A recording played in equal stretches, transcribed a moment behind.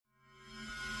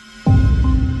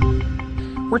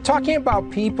We're talking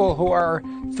about people who are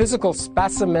physical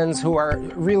specimens, who are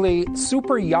really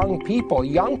super young people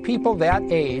that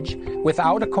age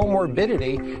without a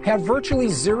comorbidity have virtually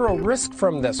zero risk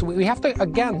from this. We have to,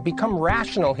 again, become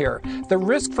rational here. The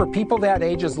risk for people that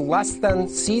age is less than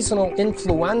seasonal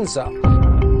influenza.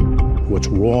 What's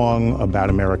wrong about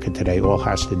America today all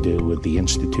has to do with the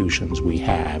institutions we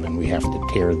have, and we have to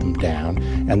tear them down.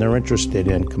 And they're interested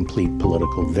in complete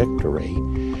political victory.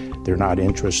 They're not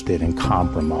interested in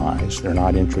compromise. They're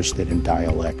not interested in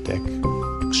dialectic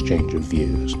exchange of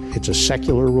views. It's a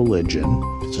secular religion.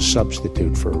 It's a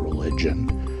substitute for a religion.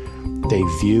 They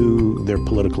view their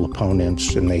political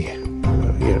opponents and they,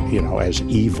 as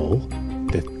evil,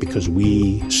 that because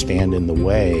we stand in the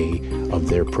way of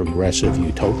their progressive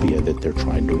utopia that they're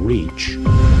trying to reach.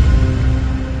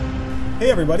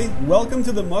 Hey everybody, welcome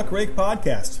to the Muckrake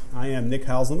Podcast. I am Nick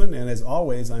Hauselman, and as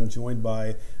always, I'm joined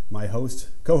by my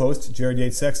co-host, Jared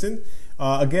Yates Sexton.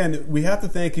 Again, we have to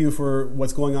thank you for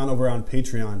what's going on over on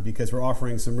Patreon, because we're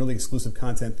offering some really exclusive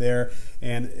content there,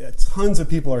 and tons of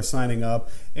people are signing up.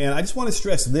 And I just want to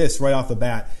stress this right off the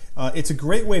bat. It's a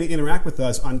great way to interact with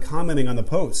us on commenting on the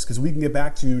posts, because we can get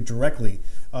back to you directly.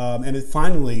 And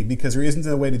finally, because there isn't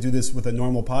a way to do this with a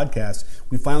normal podcast,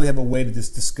 we finally have a way to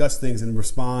just discuss things and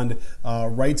respond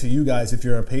right to you guys if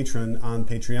you're a patron on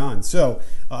Patreon. So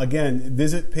again,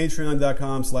 visit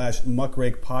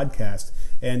patreon.com/muckrakepodcast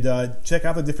and check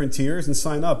out the different tiers and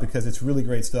sign up, because it's really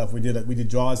great stuff. We did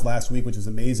Jaws last week, which was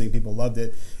amazing. People loved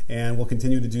it. And we'll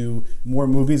continue to do more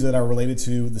movies that are related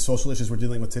to the social issues we're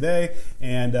dealing with today,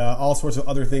 and all sorts of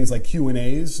other things like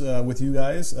Q&As with you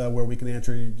guys, where we can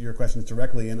answer your questions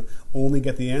directly and only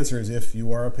get the answers if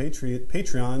you are a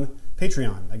Patreon,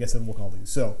 I guess we'll call these.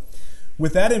 So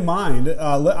with that in mind,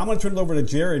 I'm going to turn it over to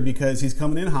Jared, because he's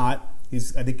coming in hot. I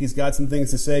think he's got some things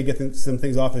to say, get some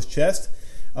things off his chest.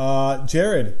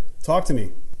 Jared, talk to me.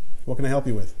 What can I help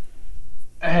you with?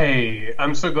 Hey,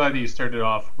 I'm so glad that you started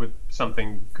off with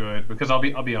something good, because I'll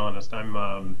be honest,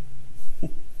 I'm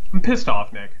pissed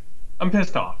off, Nick. I'm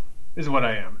pissed off is what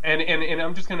I am, and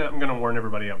I'm gonna warn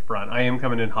everybody up front. I am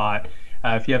coming in hot.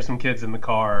 If you have some kids in the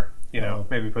car,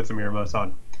 maybe put some earmuffs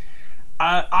on.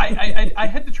 I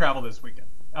had to travel this weekend.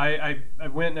 I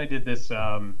went and I did this.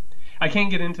 I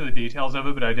can't get into the details of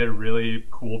it, but I did a really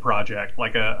cool project,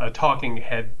 like a talking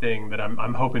head thing that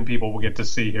I'm hoping people will get to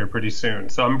see here pretty soon.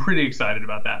 So I'm pretty excited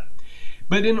about that.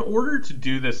 But in order to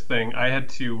do this thing, I had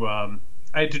to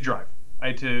drive. I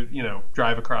had to,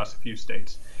 drive across a few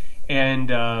states.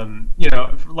 And,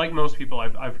 like most people,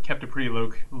 I've kept a pretty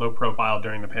low profile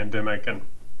during the pandemic, and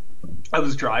I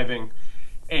was driving,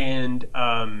 and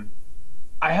I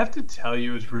have to tell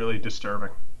you, it was really disturbing.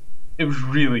 It was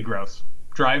really gross.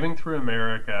 Driving through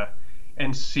America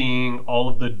and seeing all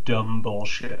of the dumb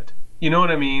bullshit. You know what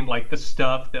I mean? Like the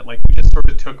stuff that we just sort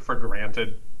of took for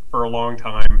granted for a long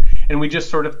time, and we just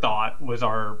sort of thought was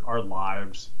our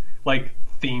lives. Like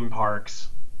theme parks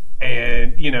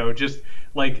and, just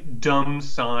like dumb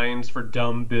signs for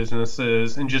dumb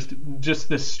businesses, and just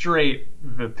the straight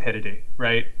vapidity,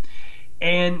 right?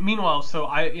 And meanwhile, so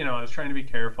I was trying to be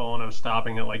careful, and I was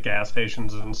stopping at like gas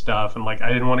stations and stuff, and I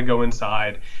didn't want to go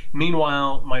inside.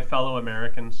 Meanwhile, my fellow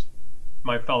Americans,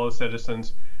 my fellow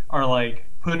citizens are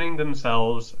putting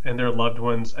themselves and their loved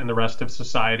ones and the rest of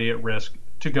society at risk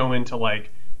to go into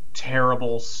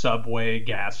terrible Subway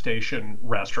gas station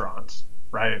restaurants,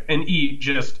 right? And eat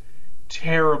just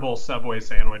terrible Subway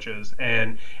sandwiches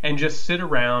and just sit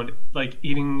around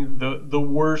eating the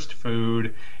worst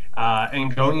food.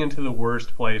 And going into the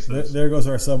worst places. There goes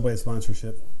our Subway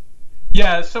sponsorship.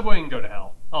 Yeah, Subway can go to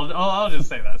hell. I'll just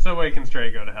say that. Subway can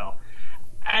straight go to hell.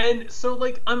 And so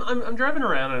I'm driving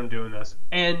around and I'm doing this,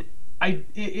 and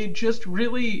it just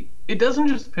really, it doesn't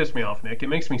just piss me off, Nick. It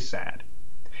makes me sad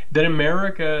that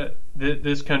America,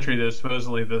 this country that is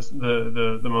supposedly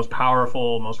the most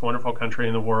powerful, most wonderful country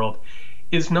in the world,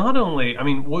 is not only,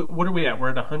 what are we at? We're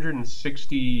at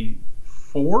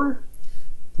 164.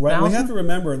 Right, we have to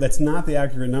remember that's not the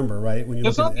accurate number, right? When you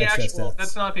look at excess deaths.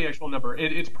 That's not the actual number.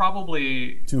 It's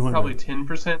probably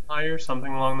 10% higher, something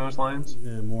along those lines.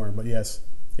 Yeah, more, but yes,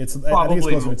 I think it's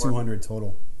closer to 200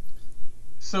 total.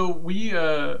 So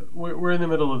we're in the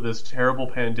middle of this terrible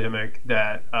pandemic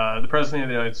that the President of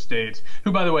the United States,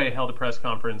 who by the way held a press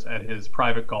conference at his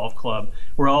private golf club,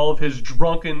 where all of his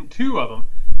two of them.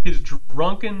 His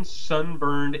drunken,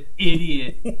 sunburned,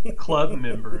 idiot club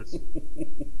members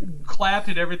clapped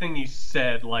at everything he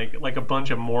said like a bunch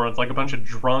of morons, like a bunch of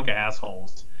drunk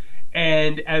assholes.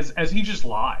 And as he just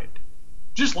lied,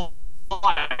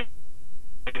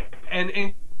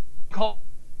 and called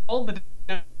the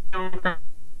Democrats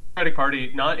Democratic Party,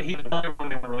 he's not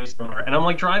running really smart. And I'm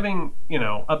like driving,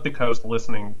 up the coast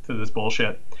listening to this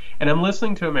bullshit. And I'm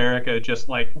listening to America just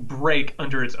like break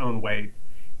under its own weight.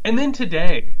 And then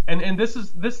today, and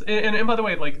by the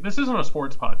way, like, this isn't a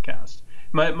sports podcast.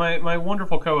 My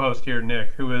wonderful co-host here,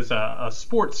 Nick, who is a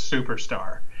sports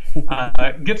superstar,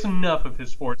 gets enough of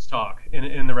his sports talk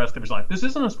in the rest of his life. This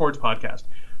isn't a sports podcast.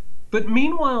 But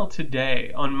meanwhile,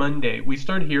 today, on Monday, we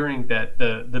start hearing that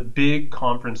the big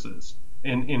conferences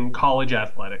in college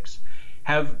athletics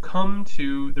have come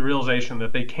to the realization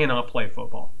that they cannot play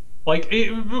football,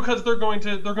 because they're going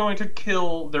to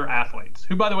kill their athletes,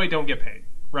 who, by the way, don't get paid.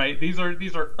 Right? These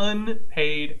are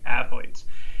unpaid athletes.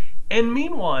 And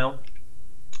meanwhile,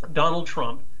 Donald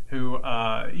Trump, who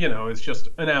is just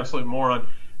an absolute moron,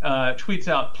 tweets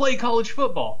out, "Play college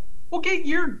football." Well, get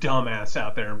your dumb ass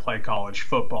out there and play college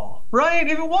football, right?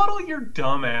 If you waddle your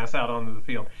dumb ass out onto the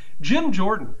field. Jim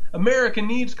Jordan, America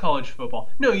needs college football.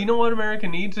 No, you know what America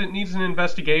needs? It needs an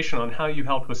investigation on how you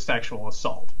helped with sexual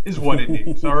assault, is what it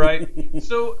needs, all right?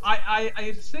 So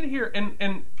I sit here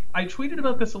and I tweeted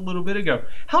about this a little bit ago.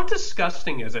 How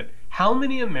disgusting is it? How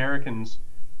many Americans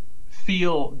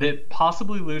feel that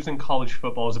possibly losing college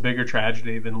football is a bigger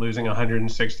tragedy than losing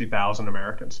 160,000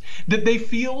 Americans? That they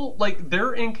feel like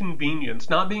their inconvenience,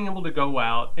 not being able to go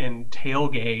out and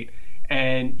tailgate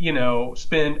and,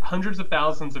 spend hundreds of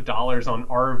thousands of dollars on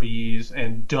RVs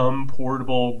and dumb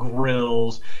portable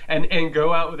grills and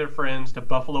go out with their friends to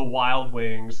Buffalo Wild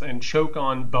Wings and choke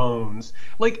on bones.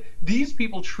 Like, these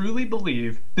people truly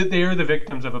believe that they are the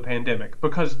victims of a pandemic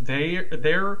because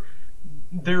their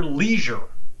leisure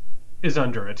is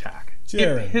under attack.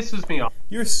 Jared, it pisses me off.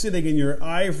 You're sitting in your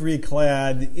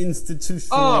ivory-clad,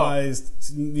 institutionalized,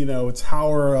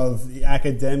 tower of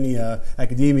academia,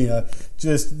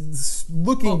 just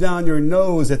looking down your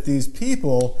nose at these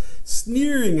people,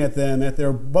 sneering at them at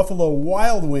their Buffalo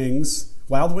Wild Wings.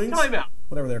 Wild Wings? Time out.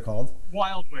 Whatever they're called.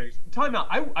 Wild Wings. Time out.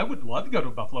 I would love to go to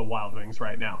Buffalo Wild Wings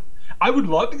right now. I would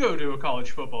love to go to a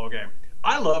college football game.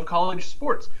 I love college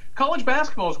sports. College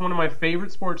basketball is one of my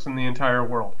favorite sports in the entire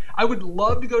world. I would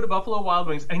love to go to Buffalo Wild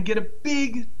Wings and get a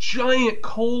big, giant,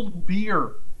 cold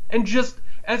beer and just,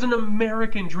 as an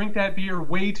American, drink that beer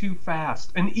way too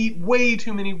fast and eat way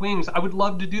too many wings. I would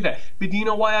love to do that. But do you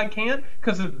know why I can't?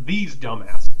 Because of these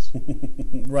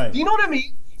dumbasses. Right. Do you know what I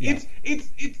mean? Yeah.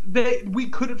 It's that we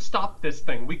could have stopped this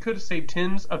thing. We could have saved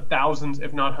tens of thousands,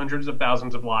 if not hundreds of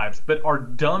thousands of lives. But our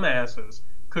dumbasses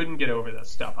couldn't get over this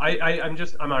stuff.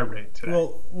 I'm irate today.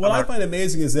 Well, what I find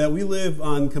amazing is that we live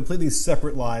on completely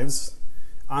separate lives.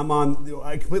 I'm on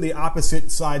completely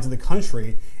opposite sides of the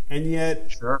country, and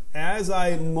yet, as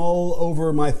I mull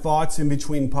over my thoughts in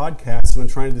between podcasts, and I'm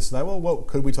trying to decide, well, what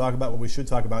could we talk about, what we should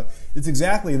talk about, it's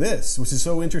exactly this, which is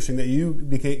so interesting that you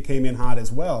came in hot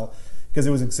as well, because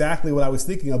it was exactly what I was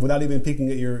thinking of without even peeking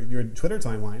at your Twitter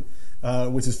timeline,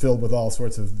 which is filled with all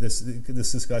sorts of this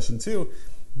discussion too.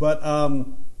 But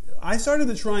I started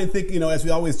to try and think, as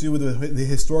we always do with the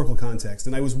historical context,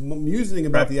 and I was musing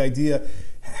about the idea,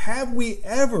 have we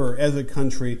ever, as a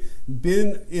country,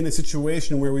 been in a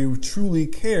situation where we truly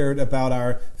cared about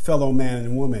our fellow man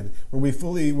and woman, where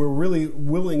we're really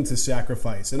willing to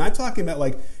sacrifice? And I'm talking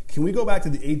about, can we go back to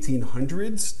the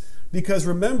 1800s? Because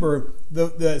remember,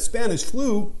 the Spanish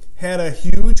flu had a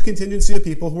huge contingency of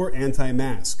people who were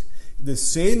anti-mask. The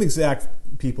same exact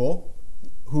people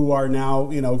who are now,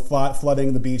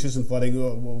 flooding the beaches and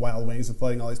flooding Wild Wings and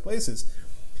flooding all these places.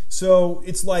 So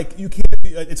it's like you can't.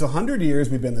 It's 100 years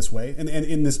we've been this way, and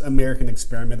in this American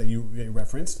experiment that you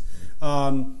referenced.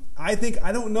 I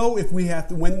don't know if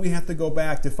when we have to go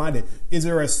back to find it. Is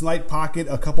there a slight pocket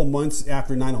a couple months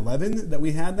after 9/11 that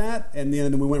we had that, and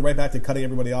then we went right back to cutting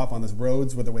everybody off on the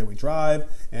roads with the way we drive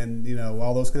and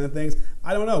all those kind of things?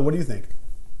 I don't know. What do you think?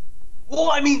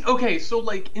 Well, I mean, okay, so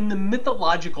in the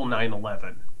mythological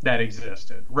 9/11 that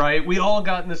existed, right? We all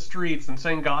got in the streets and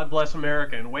sang "God Bless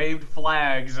America" and waved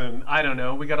flags, and I don't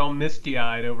know, we got all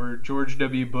misty-eyed over George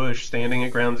W. Bush standing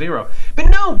at Ground Zero. But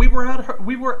no, we were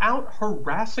out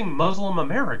harassing Muslim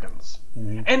Americans,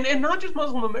 and not just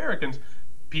Muslim Americans,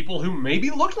 people who maybe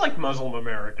looked like Muslim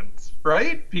Americans,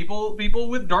 right? People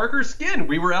with darker skin.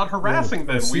 We were out harassing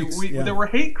them. There were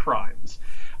hate crimes,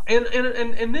 and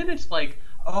then it's like,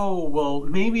 oh, well,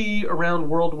 maybe around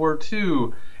World War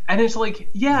II. And it's like,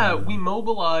 we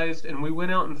mobilized and we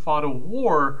went out and fought a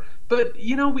war. But,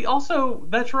 we also,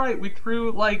 that's right, we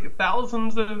threw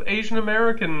thousands of Asian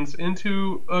Americans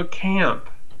into a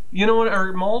camp,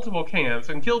 or multiple camps,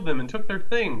 and killed them and took their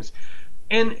things.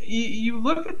 And you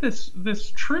look at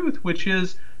this truth, which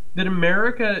is that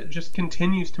America just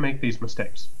continues to make these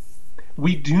mistakes.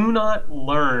 We do not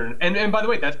learn, and by the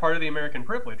way, that's part of the American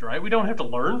privilege, right? We don't have to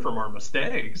learn from our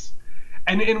mistakes.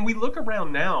 And we look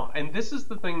around now, and this is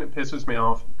the thing that pisses me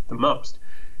off the most.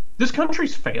 This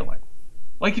country's failing.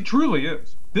 Like, it truly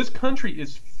is. This country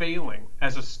is failing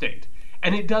as a state,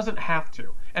 and it doesn't have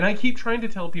to. And I keep trying to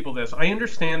tell people this. I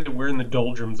understand that we're in the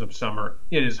doldrums of summer.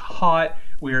 It is hot.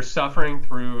 We are suffering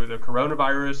through the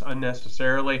coronavirus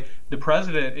unnecessarily. The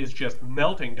president is just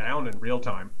melting down in real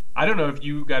time. I don't know if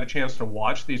you got a chance to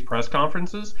watch these press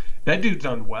conferences. That dude's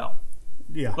unwell.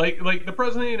 Yeah. Like the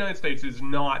president of the United States is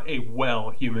not a well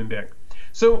human being.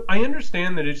 So I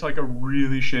understand that it's like a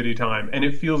really shitty time, and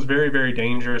it feels very, very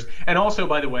dangerous. And also,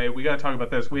 by the way, we got to talk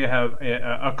about this. We have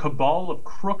a cabal of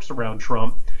crooks around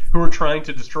Trump who are trying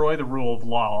to destroy the rule of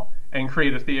law and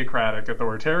create a theocratic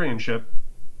authoritarianship.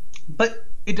 But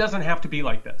it doesn't have to be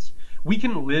like this. We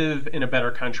can live in a better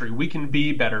country. We can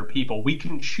be better people. We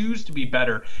can choose to be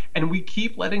better. And we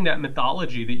keep letting that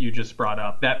mythology that you just brought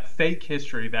up, that fake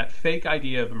history, that fake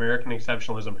idea of American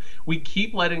exceptionalism, we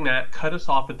keep letting that cut us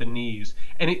off at the knees.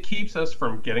 And it keeps us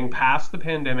from getting past the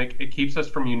pandemic. It keeps us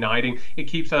from uniting. It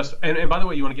keeps us, and by the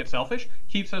way, you want to get selfish?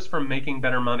 Keeps us from making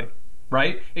better money.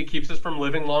 Right? It keeps us from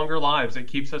living longer lives. It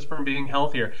keeps us from being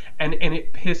healthier. And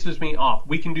it pisses me off.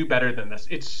 We can do better than this.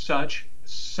 It's such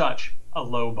a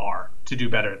low bar to do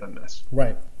better than this.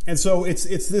 Right. And so it's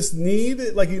this need,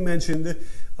 like you mentioned,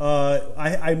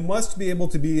 I must be able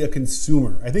to be a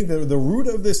consumer. I think the root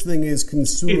of this thing is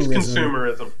consumerism. It's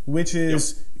consumerism. Which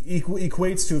is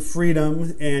equates to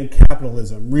freedom and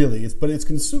capitalism, really. It's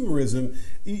consumerism.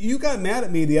 You got mad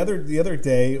at me the other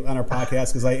day on our podcast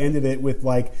because I ended it with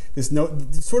like this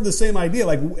sort of the same idea.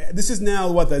 Like, this is now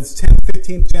what, that's 10th,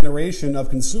 15th generation of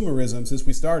consumerism since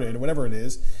we started, or whatever it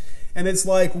is. And it's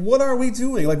like, what are we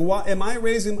doing? Like, what am I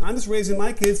raising? I'm just raising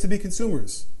my kids to be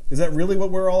consumers. Is that really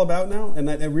what we're all about now? And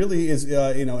that it really is,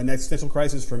 an existential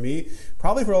crisis for me,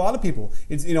 probably for a lot of people.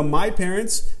 It's, my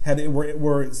parents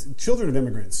were children of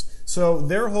immigrants, so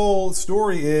their whole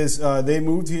story is they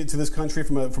moved to this country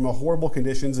from a horrible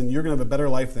conditions, and you're going to have a better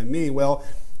life than me. Well,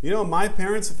 my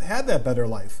parents have had that better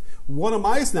life. What am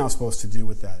I now supposed to do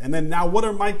with that? And then now, what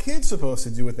are my kids supposed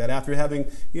to do with that after having,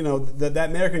 that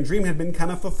American dream had been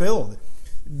kind of fulfilled?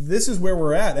 This is where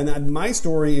we're at, and my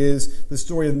story is the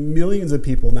story of millions of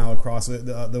people now across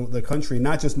the country,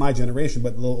 not just my generation,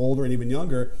 but a little older and even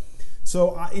younger. So,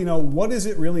 what does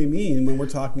it really mean when we're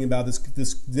talking about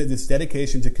this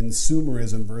dedication to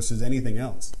consumerism versus anything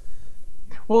else?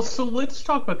 Well, so let's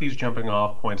talk about these jumping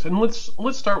off points, and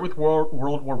let's start with World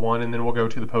War I, and then we'll go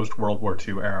to the post-World War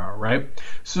II era, right?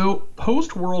 So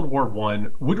post-World War I,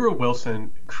 Woodrow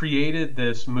Wilson created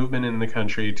this movement in the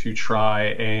country to try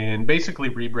and basically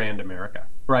rebrand America,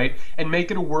 right? And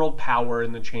make it a world power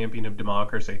and the champion of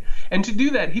democracy. And to do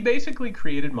that, he basically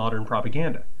created modern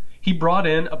propaganda. He brought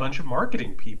in a bunch of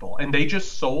marketing people, and they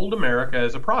just sold America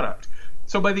as a product.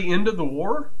 So by the end of the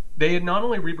war, they had not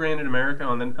only rebranded America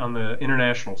on the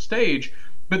international stage,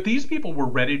 but these people were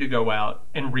ready to go out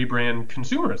and rebrand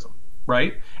consumerism,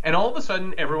 right? And all of a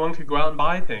sudden, everyone could go out and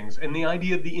buy things, and the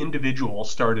idea of the individual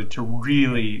started to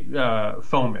really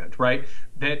foment, right?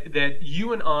 That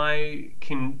you and I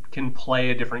can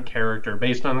play a different character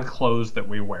based on the clothes that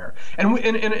we wear.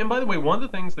 And by the way, one of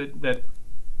the things that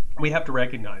we have to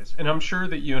recognize, and I'm sure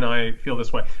that you and I feel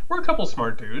this way, we're a couple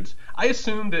smart dudes. I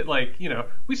assume that,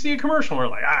 we see a commercial and we're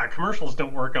like, commercials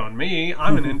don't work on me.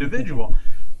 I'm an individual.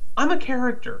 I'm a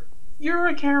character. You're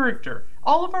a character.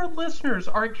 All of our listeners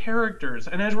are characters.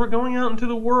 And as we're going out into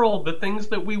the world, the things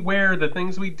that we wear, the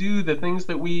things we do, the things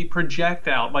that we project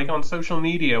out, like on social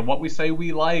media, what we say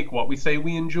we like, what we say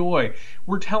we enjoy,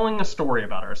 we're telling a story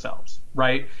about ourselves,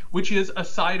 right? Which is a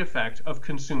side effect of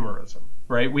consumerism.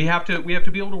 Right? We have to be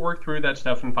able to work through that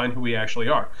stuff and find who we actually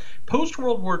are. Post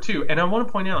World War II, and I want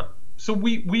to point out, so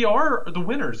we are the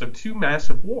winners of two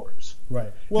massive wars.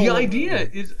 Right. Well, the idea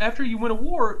is, after you win a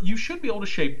war, you should be able to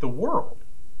shape the world,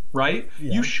 right?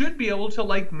 Yeah. You should be able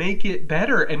to make it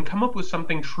better and come up with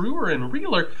something truer and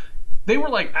realer. They were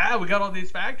like, we got all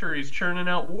these factories churning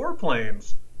out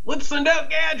warplanes. Let's send out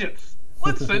gadgets.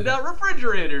 Let's send out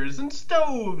refrigerators and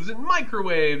stoves and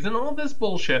microwaves and all this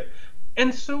bullshit.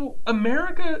 And so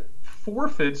America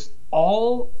forfeits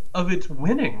all of its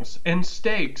winnings and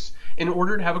stakes in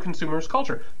order to have a consumerist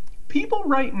culture. People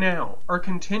right now are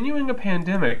continuing a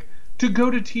pandemic to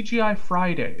go to TGI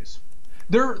Fridays.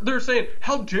 They're saying,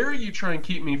 how dare you try and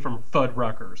keep me from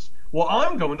Fuddruckers? Well,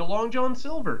 I'm going to Long John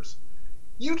Silver's.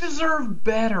 You deserve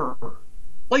better.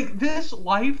 Like, this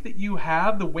life that you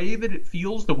have, the way that it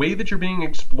feels, the way that you're being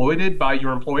exploited by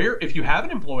your employer, if you have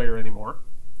an employer anymore.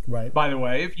 Right. By the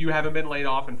way, if you haven't been laid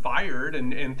off and fired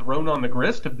and thrown on the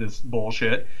grist of this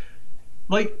bullshit,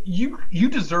 Like, you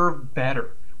deserve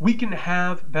better. We can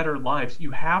have better lives.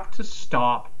 You have to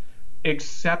stop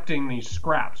accepting these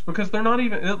scraps, because they're not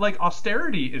even, like,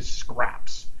 austerity is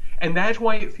scraps. And that's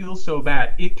why it feels so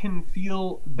bad. It can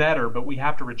feel better, but we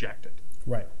have to reject it.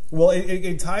 Right. Well,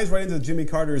 it ties right into Jimmy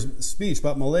Carter's speech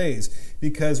about malaise,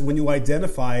 because when you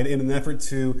identify it in an effort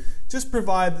to just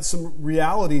provide some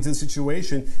reality to the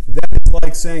situation, that is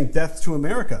like saying death to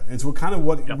America. It's kind of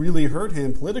what really hurt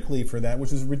him politically for that,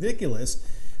 which is ridiculous.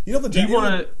 You know, do you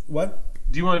want to what?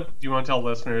 Do you want to tell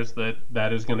listeners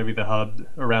that is going to be the hub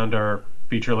around our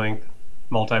feature-length,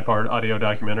 multi-part audio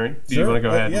documentary? Do you want to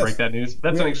go ahead and break that news?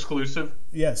 That's an exclusive.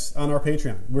 Yes, on our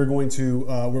Patreon.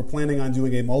 We're planning on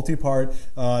doing a multi-part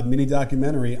mini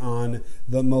documentary on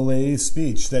the malaise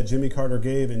speech that Jimmy Carter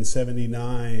gave in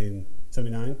 79?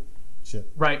 Shit.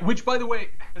 Right, which, by the way,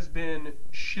 has been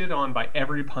shit on by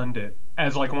every pundit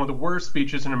as like one of the worst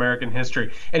speeches in American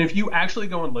history. And if you actually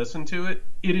go and listen to it,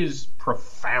 it is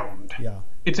profound. Yeah.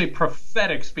 It's a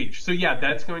prophetic speech. So yeah,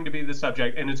 that's going to be the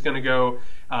subject, and it's going to go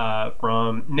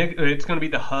from Nick. It's going to be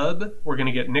the hub. We're going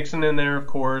to get Nixon in there, of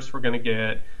course. We're going to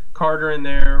get Carter in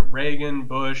there, Reagan,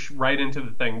 Bush, right into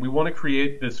the thing. We want to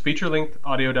create this feature-length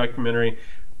audio documentary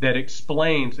that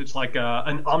explains. It's like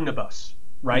an omnibus,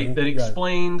 right? Mm-hmm. That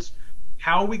explains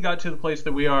how we got to the place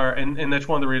that we are, and that's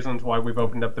one of the reasons why we've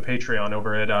opened up the Patreon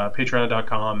over at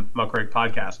patreon.com, Muckrake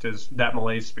Podcast, is that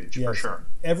malaise speech, for sure.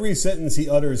 Every sentence he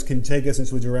utters can take us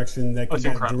into a direction that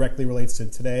directly relates to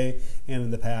today and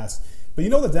in the past. But you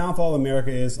know what the downfall of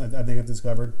America is, I think I've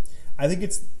discovered? I think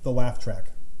it's the laugh track.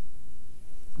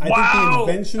 I think the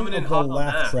invention of the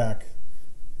laugh track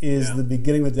is the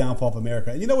beginning of the downfall of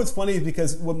America. You know what's funny is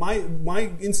because when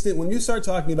when you start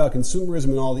talking about consumerism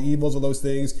and all the evils of those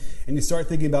things, and you start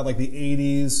thinking about like the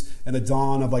 80s and the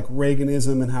dawn of like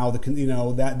Reaganism and how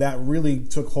that really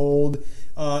took hold,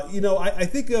 I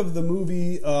think of the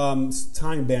movie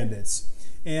Time Bandits.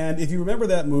 And if you remember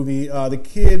that movie, the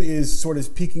kid is sort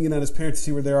of peeking in on his parents to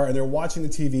see where they are, and they're watching the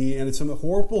TV, and it's a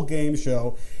horrible game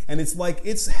show, and it's like,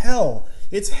 it's hell.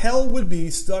 It's hell would be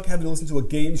stuck having to listen to a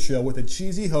game show with a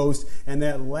cheesy host and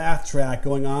that laugh track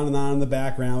going on in the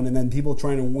background, and then people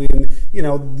trying to win,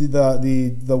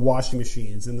 the washing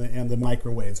machines and the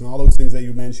microwaves and all those things that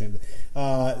you mentioned.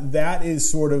 That is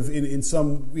sort of in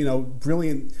some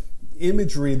brilliant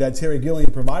imagery that Terry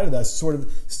Gilliam provided us sort of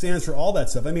stands for all that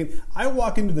stuff. I mean, I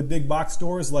walk into the big box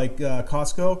stores like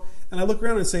Costco, and I look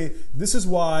around and say, this is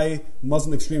why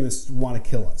Muslim extremists want to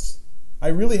kill us. I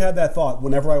really had that thought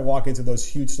whenever I walk into those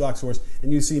huge stock stores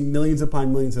and you see millions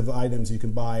upon millions of items you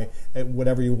can buy at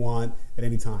whatever you want at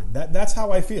any time. That's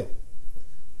how I feel.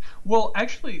 Well,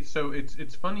 actually, so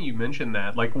it's funny you mentioned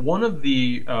that. Like, one of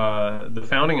the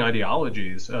founding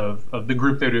ideologies of the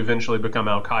group that would eventually become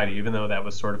Al-Qaeda, even though that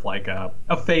was sort of like a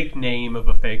fake name of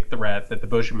a fake threat that the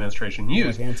Bush administration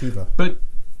used. Like Antifa. But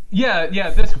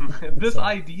this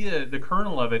idea, the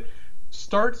kernel of it,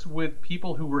 starts with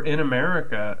people who were in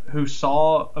America, who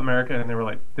saw America, and they were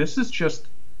like, this is just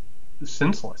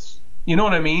senseless. You know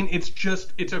what I mean? It's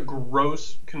a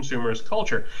gross consumerist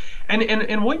culture.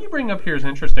 And what you bring up here is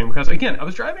interesting, because, again, I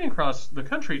was driving across the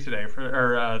country today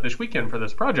this weekend for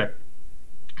this project,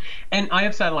 and I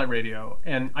have satellite radio,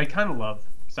 and I kind of love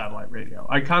satellite radio.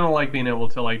 I kind of like being able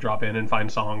to like drop in and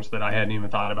find songs that I hadn't even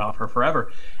thought about for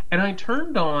forever. And I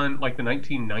turned on like the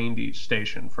 1990s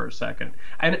station for a second.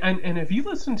 And have you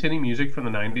listened to any music from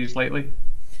the 90s lately?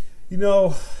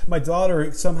 My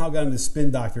daughter somehow got into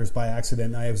Spin Doctors by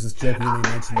accident. I was just jokingly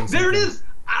mentioning there it is.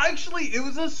 Actually, it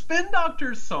was a Spin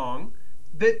Doctors song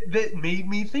that made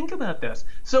me think about this.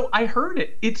 So I heard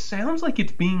it. It sounds like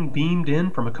it's being beamed in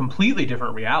from a completely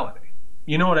different reality.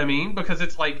 You know what I mean? Because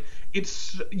it's like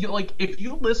if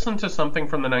you listen to something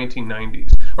from the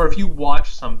 1990s, or if you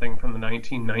watch something from the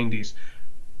 1990s,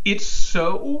 it's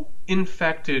so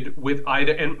infected with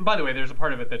and by the way, there's a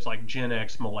part of it that's like Gen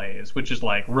X malaise, which is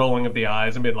like rolling of the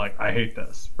eyes and being like, I hate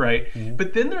this, right? Mm-hmm.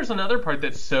 But then there's another part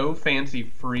that's so fancy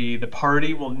free, the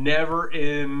party will never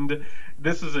end.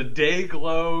 This is a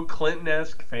day-glow,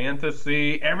 Clinton-esque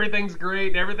fantasy. Everything's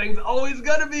great. Everything's always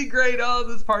going to be great.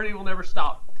 Oh, this party will never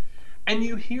stop. And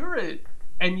you hear it,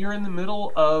 and you're in the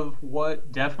middle of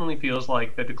what definitely feels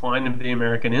like the decline of the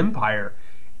American empire.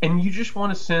 And you just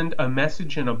want to send a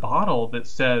message in a bottle that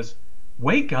says,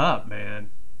 wake up, man.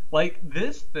 Like,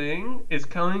 this thing is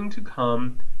going to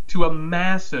come to a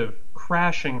massive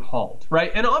crashing halt,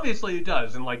 right? And obviously it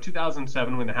does. In like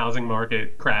 2007, when the housing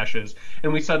market crashes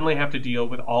and we suddenly have to deal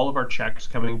with all of our checks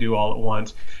coming due all at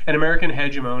once, and American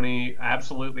hegemony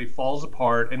absolutely falls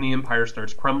apart and the empire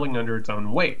starts crumbling under its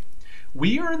own weight.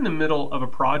 We are in the middle of a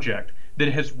project that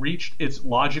has reached its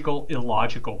logical,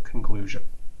 illogical conclusion.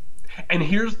 And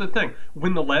here's the thing.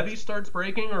 When the levee starts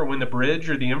breaking or when the bridge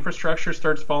or the infrastructure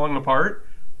starts falling apart,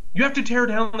 you have to tear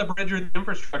down the bridge or the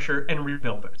infrastructure and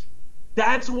rebuild it.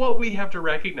 That's what we have to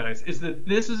recognize, is that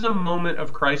this is a moment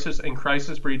of crisis, and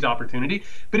crisis breeds opportunity.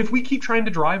 But if we keep trying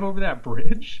to drive over that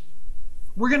bridge,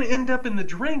 we're going to end up in the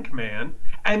drink, man.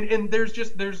 And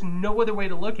there's no other way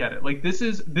to look at it. Like, this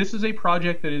is a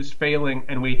project that is failing,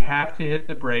 and we have to hit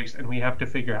the brakes, and we have to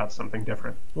figure out something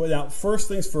different. Well, now, first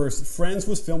things first, Friends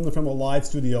was filmed from a live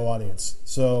studio audience.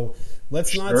 So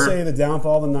let's not say the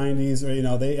downfall of the 90s,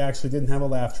 or, they actually didn't have a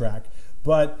laugh track.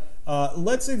 But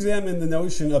let's examine the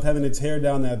notion of having to tear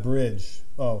down that bridge.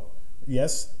 Oh,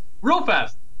 yes? Real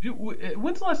fast.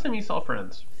 When's the last time you saw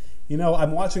Friends?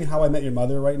 I'm watching How I Met Your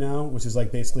Mother right now, which is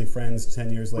like basically Friends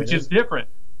 10 years later. Which is different.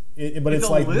 But it's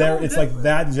like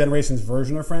that generation's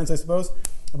version of Friends, I suppose.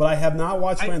 But I have not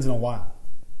watched Friends in a while.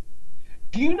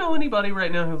 Do you know anybody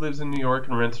right now who lives in New York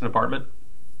and rents an apartment?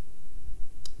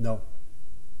 No.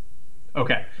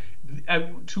 Okay.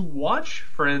 To watch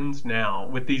Friends now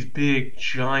with these big,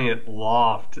 giant,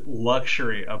 loft,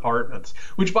 luxury apartments,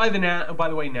 which by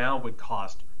the way now would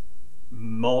cost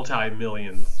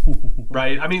multi-millions,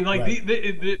 right? I mean, like,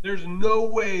 right. There's no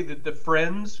way that the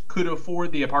Friends could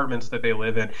afford the apartments that they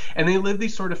live in, and they live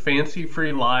these sort of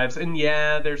fancy-free lives. And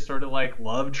yeah, there's sort of like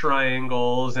love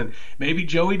triangles, and maybe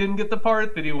Joey didn't get the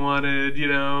part that he wanted,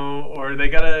 or they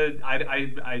got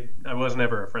I wasn't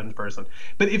ever a Friends person,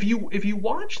 but if you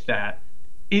watch that,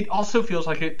 it also feels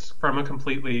like it's from a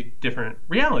completely different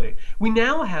reality. We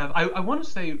now have, I want to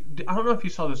say, I don't know if you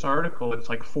saw this article, it's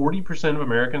like 40% of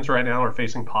Americans right now are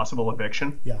facing possible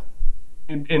eviction. Yeah.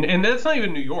 And that's not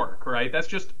even New York, right? That's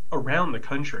just around the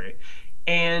country.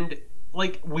 And,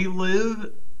 like, we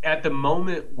live at the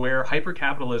moment where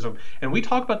hypercapitalism, and we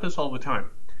talk about this all the time,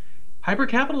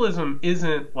 hypercapitalism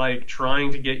isn't like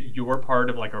trying to get your part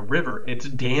of like a river, it's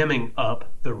damming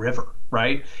up the river.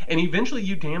 Right? And eventually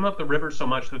you dam up the river so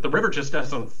much that the river just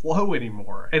doesn't flow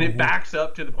anymore. And it backs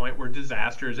up to the point where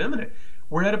disaster is imminent.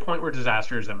 We're at a point where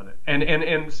disaster is imminent.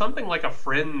 And something like a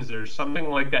Friends or something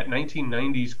like that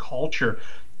 1990s culture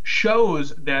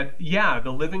shows that, yeah,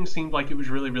 the living seemed like it was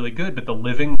really, really good, but the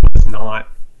living was not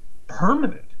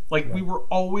permanent. Like, right. We were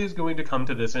always going to come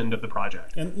to this end of the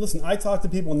project. And listen, I talk to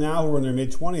people now who are in their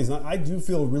mid-20s, and I do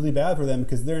feel really bad for them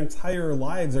because their entire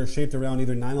lives are shaped around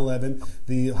either 9/11,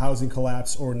 the housing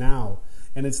collapse, or now.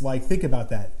 And it's like, think about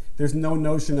that. There's no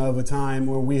notion of a time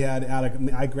where we had,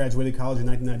 I graduated college in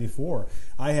 1994.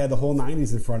 I had the whole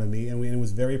 90s in front of me, and it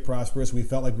was very prosperous. We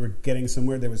felt like we were getting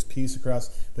somewhere. There was peace across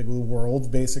the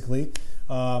world, basically.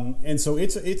 And so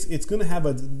it's going to have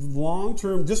a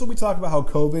long-term, just what we talk about how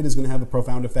COVID is going to have a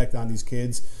profound effect on these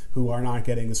kids who are not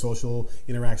getting the social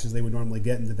interactions they would normally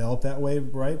get and develop that way,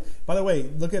 right? By the way,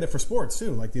 look at it for sports,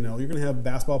 too. Like, you're going to have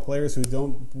basketball players who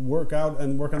don't work out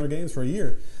and work on their games for a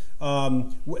year.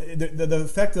 The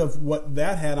effect of what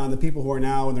that had on the people who are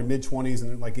now in their mid-20s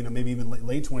and maybe even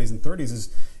late 20s and 30s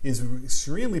is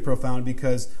extremely profound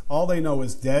because all they know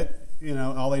is debt.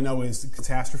 All they know is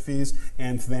catastrophes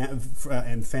and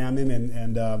famine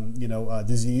and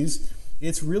disease.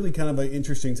 It's really kind of an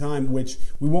interesting time, which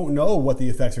we won't know what the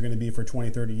effects are going to be for 20,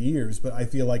 30 years, but I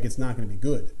feel like it's not going to be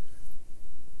good.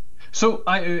 So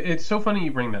it's so funny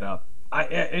you bring that up.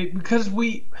 Because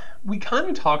we kind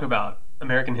of talk about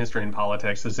American history and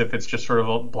politics as if it's just sort of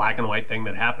a black and white thing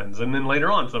that happens, and then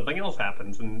later on something else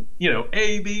happens, and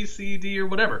A, B, C, D, or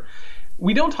whatever.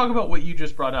 We don't talk about what you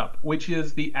just brought up, which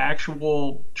is the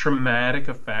actual traumatic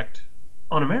effect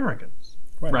on Americans,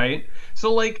 right?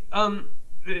 So, like,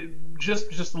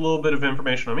 just a little bit of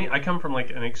information on me. I come from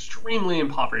like an extremely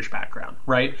impoverished background,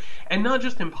 right? And not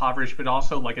just impoverished, but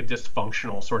also like a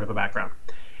dysfunctional sort of a background.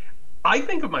 I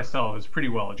think of myself as pretty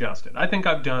well adjusted. I think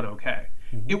I've done okay.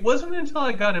 It wasn't until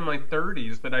I got in my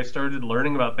 30s that I started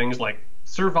learning about things like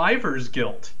survivor's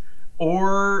guilt,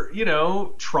 or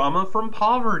trauma from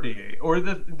poverty, or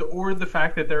the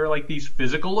fact that there are like these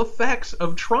physical effects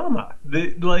of trauma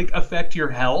that like affect your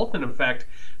health and affect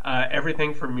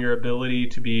everything from your ability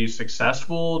to be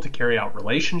successful, to carry out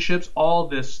relationships, all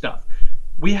this stuff.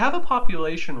 We have a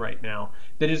population right now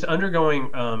that is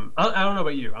undergoing. I don't know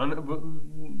about you.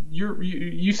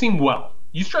 You seem well.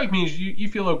 You strike me as you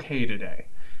feel okay today.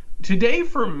 Today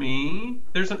for me,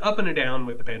 there's an up and a down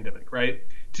with the pandemic, right?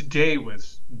 Today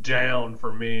was down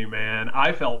for me, man.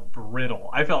 I felt brittle.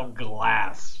 I felt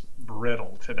glass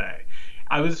brittle today.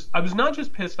 I was not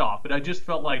just pissed off, but I just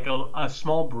felt like a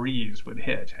small breeze would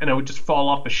hit, and I would just fall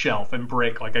off the shelf and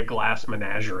break like a glass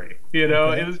menagerie.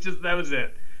 Okay. It was that was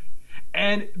it.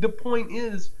 And the point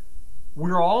is,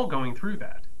 we're all going through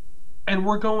that. And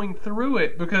we're going through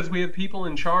it because we have people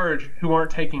in charge who aren't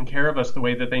taking care of us the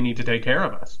way that they need to take care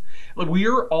of us. Like, we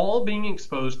are all being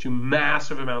exposed to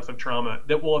massive amounts of trauma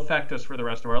that will affect us for the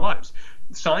rest of our lives.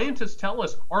 Scientists tell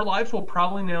us our lives will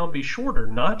probably now be shorter,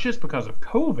 not just because of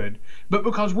COVID, but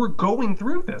because we're going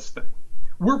through this thing.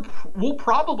 We'll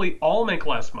probably all make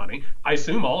less money. I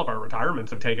assume all of our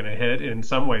retirements have taken a hit in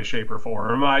some way, shape, or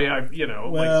form. That's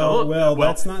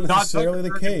not necessarily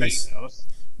the case.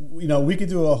 We could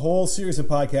do a whole series of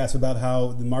podcasts about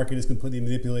how the market is completely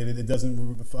manipulated. It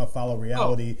doesn't follow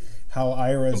reality. How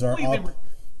IRAs are up.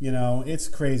 It's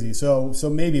crazy. So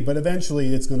maybe, but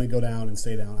eventually it's going to go down and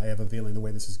stay down. I have a feeling the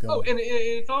way this is going. Oh, and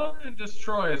it's all going to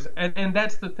destroy us. And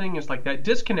that's the thing, is like that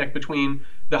disconnect between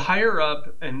the higher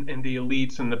up and the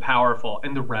elites and the powerful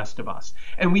and the rest of us.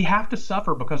 And we have to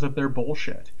suffer because of their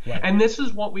bullshit. Right. And this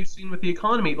is what we've seen with the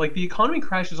economy. Like, the economy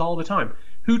crashes all the time.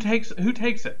 Who takes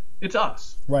it? It's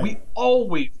us. Right. We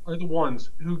always are the ones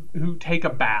who take a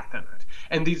bath in it.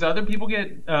 And these other people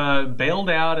get bailed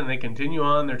out and they continue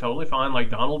on. They're totally fine, like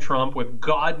Donald Trump with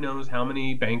God knows how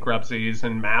many bankruptcies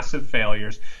and massive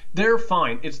failures. They're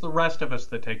fine. It's the rest of us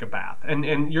that take a bath.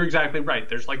 And you're exactly right.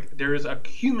 There is a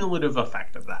cumulative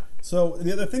effect of that. So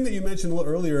the other thing that you mentioned a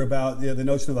little earlier about the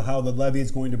notion of how the levee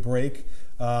is going to break,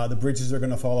 the bridges are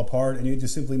going to fall apart, and you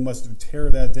just simply must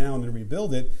tear that down and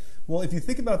rebuild it. Well, if you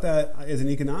think about that as an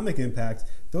economic impact,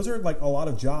 those are like a lot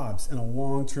of jobs and a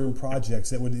long-term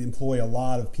projects that would employ a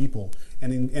lot of people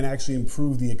and actually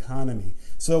improve the economy.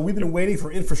 So we've been waiting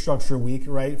for Infrastructure Week,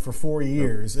 right, for 4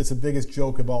 years. It's the biggest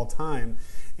joke of all time.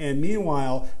 And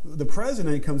meanwhile, the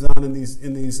president comes on in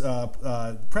these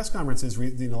press conferences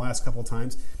in the last couple of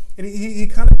times, and he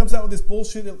kind of comes out with this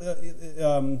bullshit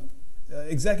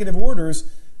executive orders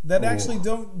that actually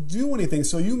don't do anything.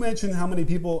 So you mentioned how many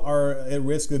people are at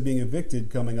risk of being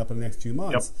evicted coming up in the next few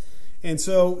months. Yep. And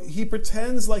so he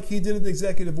pretends like he did an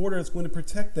executive order that's going to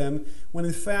protect them, when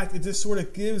in fact it just sort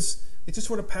of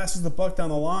passes the buck down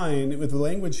the line with the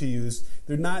language he used.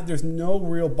 There's no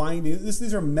real binding.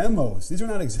 These are memos. These are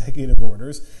not executive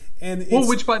orders.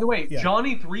 Which, by the way, yeah.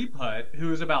 Johnny Three-Putt,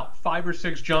 who is about 5 or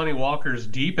 6 Johnny Walkers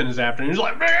deep in his afternoon, he's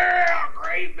like, "Yeah,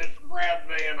 great, Mr.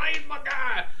 President, he's my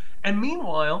guy." And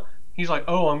meanwhile, he's like,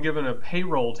 "Oh, I'm giving a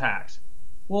payroll tax."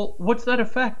 Well, what's that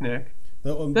affect, Nick?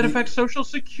 That affects Social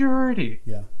Security.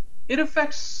 Yeah. It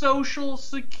affects Social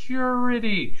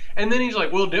Security. And then he's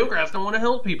like, "Well, Democrats don't want to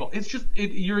help people." It's just,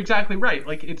 you're exactly right.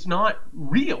 Like, it's not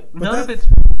real. None of it's.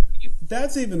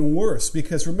 That's even worse,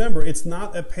 because remember, it's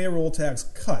not a payroll tax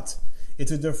cut.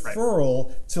 It's a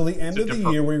deferral till the end of the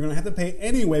year where you're going to have to pay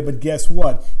anyway. But guess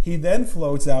what? He then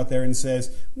floats out there and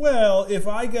says, "Well, if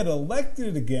I get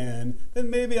elected again,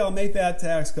 then maybe I'll make that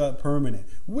tax cut permanent."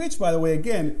 Which, by the way,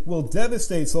 again, will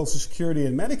devastate Social Security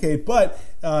and Medicaid. But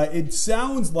it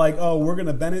sounds like, oh, we're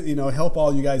going to help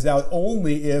all you guys out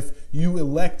only if you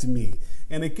elect me.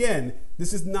 And again,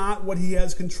 this is not what he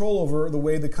has control over, the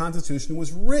way the Constitution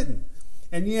was written.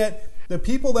 And yet, the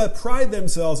people that pride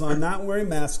themselves on not wearing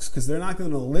masks because they're not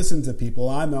going to listen to people,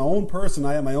 I'm my own person,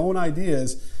 I have my own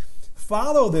ideas,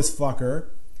 follow this fucker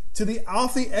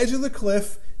off the edge of the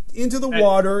cliff, into the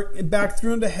water, and back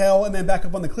through into hell, and then back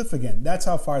up on the cliff again. That's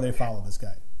how far they follow this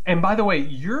guy. And by the way,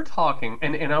 you're talking,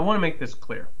 and I want to make this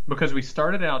clear, because we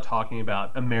started out talking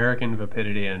about American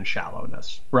vapidity and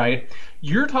shallowness, right?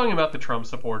 You're talking about the Trump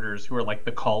supporters who are like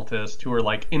the cultists, who are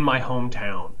like in my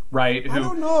hometown, right? I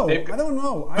don't know.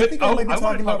 I think I might be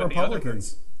talking about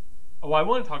Republicans. Oh, I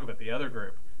want to talk about the other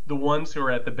group. The ones who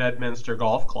are at the Bedminster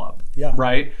Golf Club, yeah.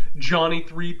 Right? Johnny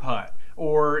Three-Putt,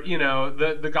 or,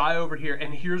 the guy over here.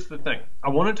 And here's the thing. I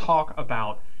want to talk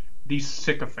about these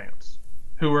sycophants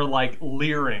who are like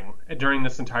leering during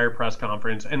this entire press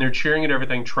conference, and they're cheering at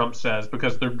everything Trump says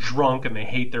because they're drunk and they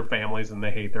hate their families and they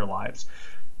hate their lives.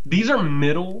 These are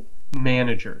middle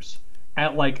managers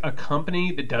at like a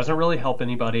company that doesn't really help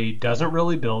anybody, doesn't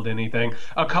really build anything.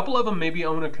 A couple of them maybe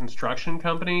own a construction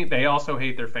company. They also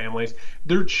hate their families.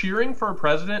 They're cheering for a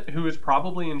president who is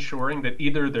probably ensuring that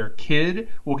either their kid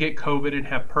will get COVID and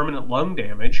have permanent lung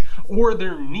damage, or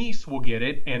their niece will get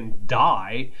it and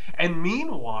die. And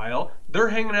meanwhile, they're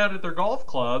hanging out at their golf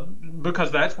club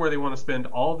because that's where they want to spend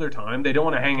all of their time. They don't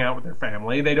want to hang out with their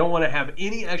family. They don't want to have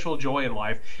any actual joy in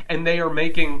life. And they are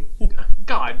making,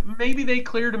 God, maybe they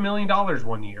cleared $1 million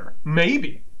one year.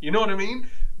 Maybe. You know what I mean?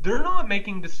 They're not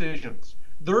making decisions.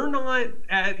 They're not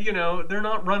they're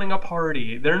not running a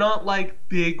party. They're not like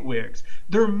bigwigs.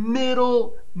 They're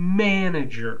middle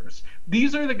managers.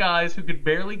 These are the guys who could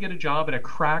barely get a job at a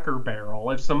Cracker Barrel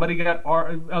if somebody got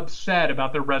upset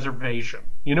about their reservation.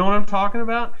 You know what I'm talking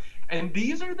about? And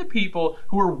these are the people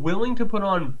who are willing to put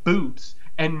on boots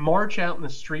and march out in the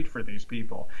street for these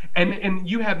people. And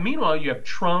meanwhile, you have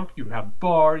Trump, you have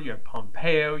Barr, you have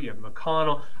Pompeo, you have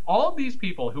McConnell, all of these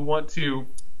people who want to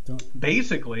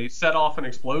basically set off an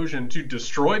explosion to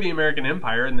destroy the American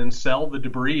empire and then sell the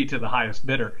debris to the highest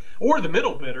bidder or the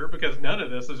middle bidder, because none of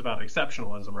this is about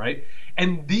exceptionalism, right?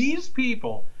 And these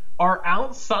people are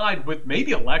outside with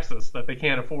maybe a Lexus that they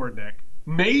can't afford, Nick.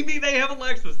 Maybe they have a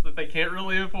Lexus that they can't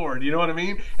really afford, you know what I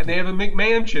mean? And they have a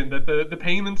McMansion that the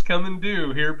payments come and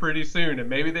due here pretty soon, and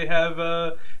maybe they have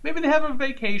a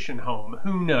vacation home.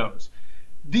 Who knows?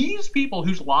 These people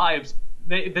whose lives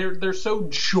they're so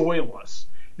joyless,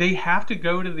 they have to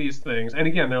go to these things, and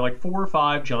again, they're like 4 or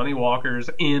 5 Johnny Walkers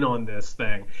in on this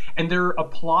thing, and they're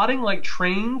applauding like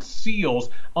trained seals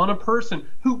on a person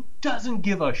who doesn't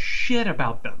give a shit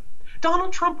about them.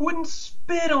 Donald Trump wouldn't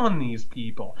spit on these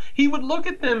people. He would look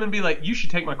at them and be like, you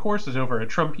should take my courses over at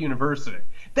Trump University.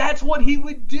 That's what he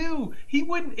would do. He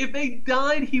wouldn't, if they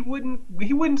died, he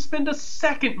wouldn't spend a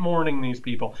second mourning these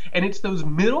people. And it's those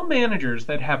middle managers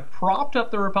that have propped up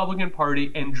the Republican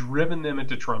Party and driven them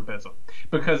into Trumpism,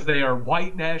 because they are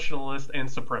white nationalists and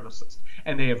supremacists,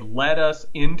 and they have led us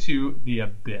into the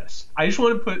abyss. I just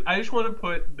want to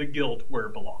put the guilt where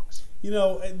it belongs. You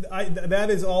know, that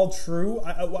is all true.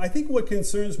 I think what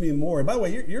concerns me more, by the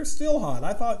way, you're still hot.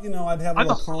 I thought, I'd have a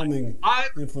little calming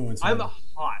influence. I'm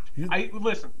hot.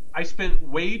 Listen, I spent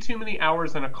way too many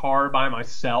hours in a car by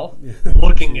myself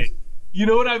looking at it. You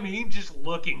know what I mean? Just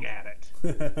looking at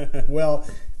it. Well,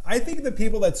 I think the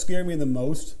people that scare me the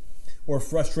most, or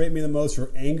frustrate me the most,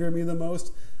 or anger me the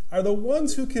most, are the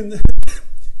ones who can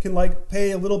like pay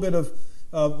a little bit of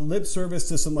lip service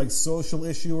to some like social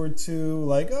issue or two,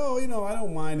 like, oh, I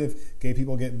don't mind if gay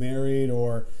people get married,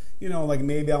 or like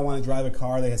maybe I want to drive a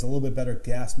car that has a little bit better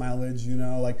gas mileage,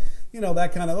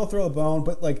 that kind of, they'll throw a bone,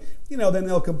 but like, then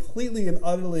they'll completely and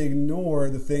utterly ignore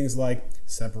the things like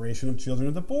separation of children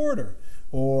at the border,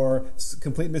 or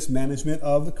complete mismanagement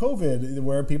of the COVID,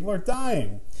 where people are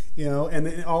dying,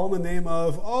 and all in the name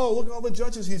of, oh, look at all the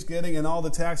judges he's getting and all the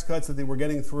tax cuts that they were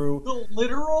getting through. The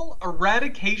literal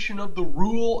eradication of the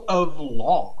rule of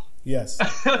law. Yes.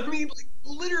 I mean, like,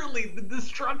 literally the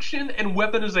destruction and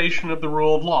weaponization of the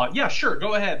rule of law. Yeah, sure,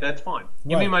 go ahead, that's fine.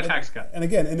 Give me my tax cut. And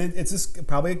again, it's just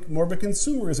probably more of a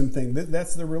consumerism thing.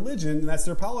 That's their religion, and that's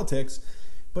their politics.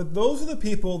 But those are the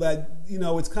people that,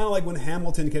 it's kind of like when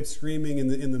Hamilton kept screaming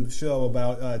in the show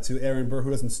about to Aaron Burr,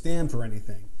 who doesn't stand for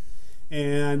anything.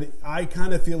 And I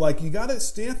kind of feel like you got to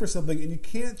stand for something, and you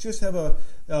can't just have a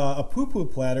poo-poo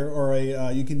platter, or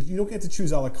you don't get to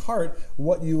choose a la carte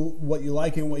what you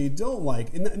like and what you don't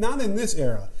like. And not in this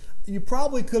era. You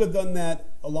probably could have done that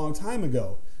a long time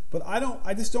ago. But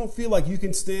I just don't feel like you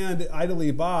can stand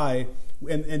idly by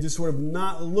and just sort of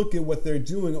not look at what they're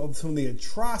doing, some of the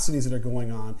atrocities that are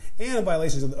going on, and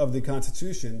violations of the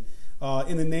Constitution,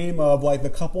 in the name of like the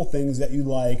couple things that you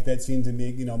like that seem to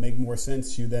make more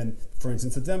sense to you than, for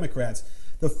instance, the Democrats.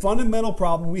 The fundamental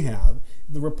problem we have,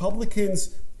 the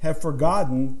Republicans have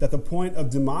forgotten that the point of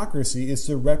democracy is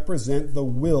to represent the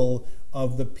will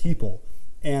of the people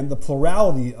and the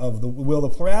plurality of the will, the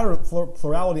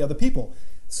plurality of the people.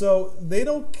 So they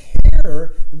don't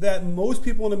care that most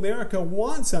people in America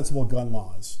want sensible gun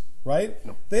laws, right?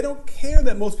 No. They don't care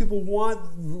that most people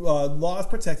want laws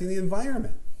protecting the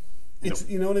environment. It's,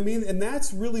 you know what I mean? And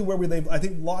that's really where they've, I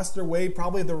think, lost their way,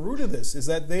 probably at the root of this, is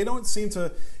that they don't seem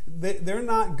to, they're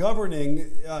not governing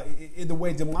in the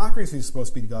way democracy is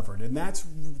supposed to be governed. And that's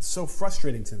so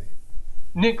frustrating to me.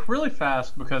 Nick, really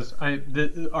fast, because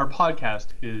our podcast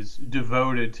is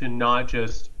devoted to not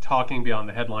just talking beyond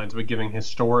the headlines, but giving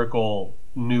historical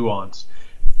nuance.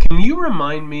 Can you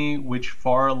remind me which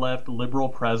far-left liberal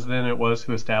president it was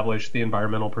who established the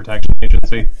Environmental Protection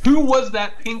Agency? Who was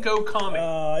that pinko commie?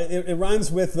 It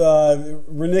rhymes with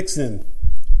Nixon.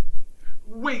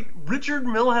 Wait, Richard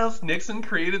Milhouse Nixon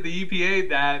created the EPA?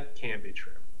 That can't be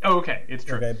true. Oh, okay, it's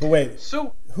true. Okay, but wait.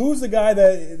 So who's the guy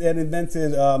that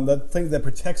invented the thing that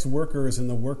protects workers in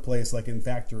the workplace, like in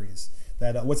factories?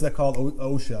 That what's that called?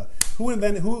 OSHA. Who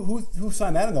invented? Who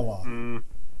signed that into law?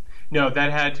 No,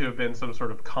 that had to have been some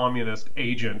sort of communist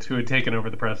agent who had taken over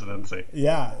the presidency.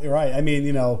 Yeah, right. I mean,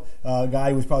 a guy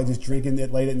who was probably just drinking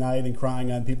it late at night and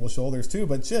crying on people's shoulders too.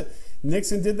 But shit,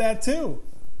 Nixon did that too.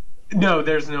 No,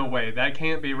 there's no way. That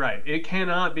can't be right. It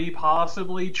cannot be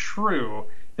possibly true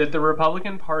that the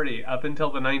Republican Party, up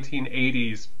until the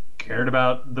 1980s, cared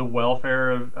about the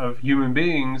welfare of human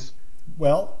beings.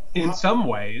 Well, in some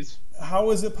ways.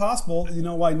 How is it possible? You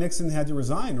know why Nixon had to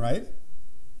resign, right?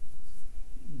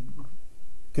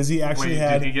 Because he actually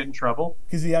did he get in trouble?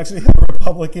 Because he actually had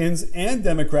Republicans and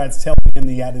Democrats telling him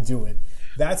he had to do it.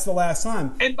 That's the last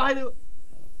time. And by the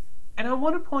And I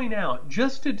want to point out,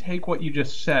 just to take what you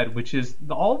just said, which is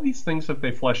all these things that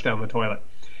they flush down the toilet.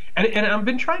 And I've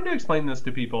been trying to explain this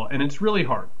to people, and it's really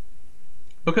hard.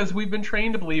 Because we've been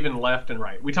trained to believe in left and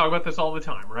right. We talk about this all the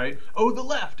time, right? Oh, the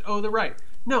left, oh, the right.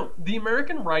 No, the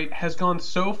American right has gone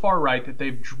so far right that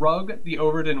they've drug the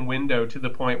Overton window to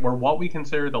the point where what we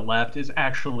consider the left is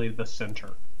actually the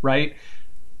center, right?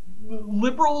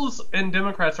 Liberals and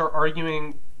Democrats are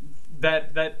arguing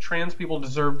that trans people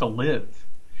deserve to live.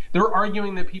 They're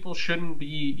arguing that people shouldn't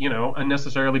be,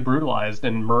 unnecessarily brutalized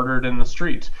and murdered in the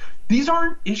streets. These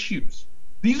aren't issues.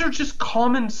 These are just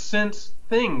common sense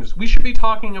things. We should be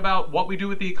talking about what we do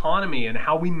with the economy and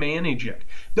how we manage it.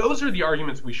 Those are the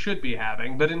arguments we should be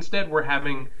having, but instead we're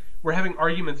having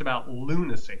arguments about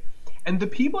lunacy. And the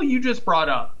people you just brought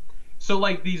up, so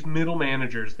like these middle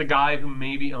managers, the guy who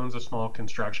maybe owns a small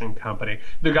construction company,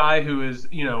 the guy who is,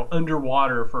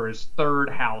 underwater for his third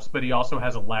house, but he also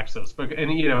has a Lexus, and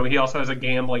he also has a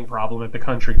gambling problem at the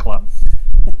country club.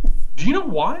 Do you know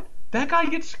what? That guy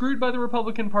gets screwed by the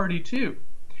Republican Party too.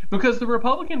 Because the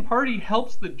Republican Party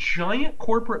helps the giant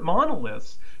corporate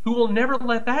monoliths who will never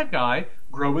let that guy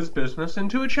grow his business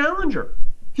into a challenger.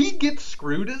 He gets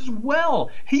screwed as well.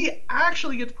 He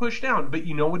actually gets pushed down. But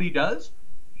you know what he does?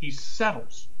 He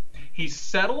settles. He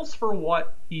settles for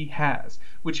what he has,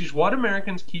 which is what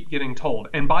Americans keep getting told.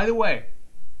 And by the way,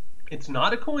 it's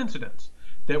not a coincidence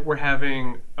that we're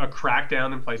having a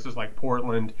crackdown in places like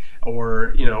Portland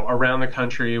or, around the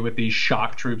country with these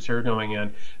shock troops who are going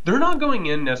in. They're not going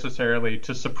in necessarily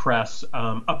to suppress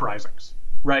uprisings,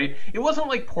 right? It wasn't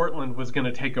like Portland was going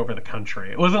to take over the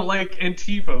country. It wasn't like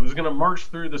Antifa was going to march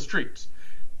through the streets.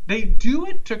 They do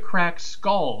it to crack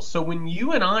skulls. So when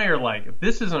you and I are like,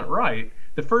 this isn't right,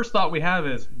 the first thought we have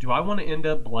is, do I want to end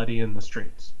up bloody in the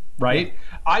streets? Right?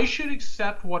 Yeah. I should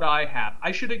accept what I have.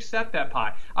 I should accept that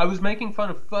pie. I was making fun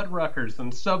of Fuddruckers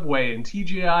and Subway and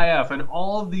TGIF and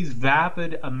all of these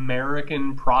vapid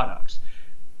American products.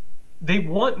 They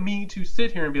want me to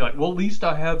sit here and be like, well, at least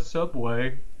I have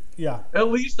Subway. Yeah. At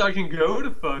least I can go to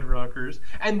Fuddruckers.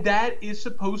 And that is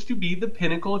supposed to be the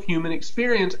pinnacle of human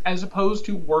experience as opposed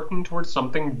to working towards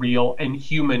something real and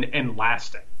human and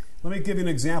lasting. Let me give you an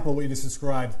example of what you just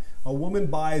described. A woman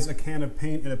buys a can of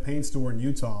paint in a paint store in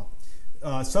Utah.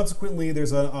 Subsequently,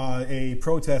 there's a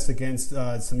protest against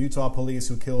some Utah police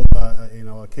who killed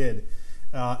a kid,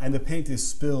 and the paint is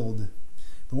spilled.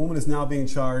 The woman is now being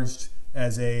charged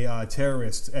as a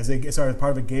terrorist, as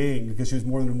part of a gang, because she was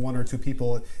more than one or two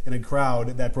people in a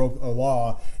crowd that broke a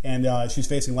law, and she's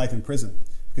facing life in prison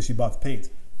because she bought the paint.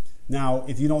 Now,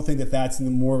 if you don't think that that's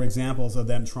more examples of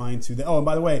them trying to... Oh, and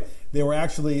by the way, they were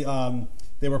actually...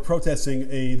 They were protesting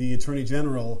the Attorney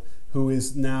General, who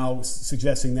is now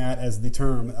suggesting that as the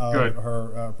term of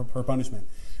her punishment.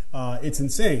 It's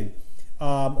insane.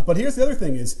 But here's the other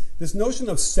thing: is this notion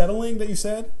of settling that you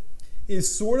said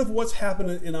is sort of what's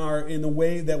happened in the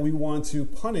way that we want to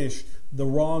punish the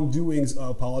wrongdoings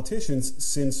of politicians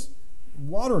since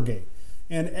Watergate.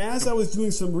 And as I was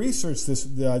doing some research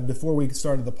before we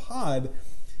started the pod,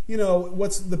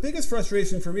 what's the biggest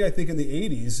frustration for me, I think, in the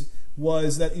 80s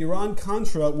was that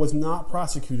Iran-Contra was not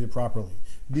prosecuted properly.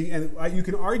 And you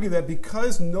can argue that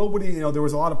because nobody, there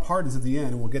was a lot of pardons at the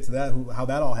end, and we'll get to that, how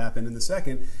that all happened in a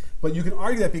second, but you can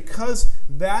argue that because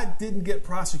that didn't get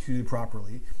prosecuted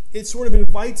properly, it sort of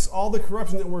invites all the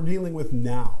corruption that we're dealing with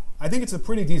now. I think it's a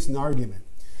pretty decent argument.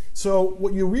 So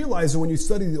what you realize when you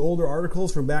study the older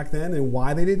articles from back then and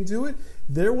why they didn't do it,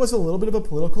 there was a little bit of a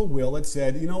political will that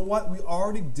said, you know what, we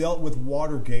already dealt with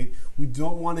Watergate. We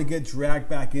don't want to get dragged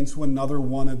back into another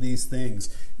one of these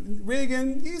things.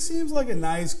 Reagan, he seems like a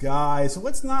nice guy, so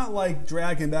let's not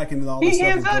drag him back into all this stuff.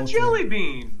 He hands out jelly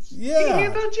beans. Yeah. He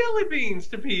hands out jelly beans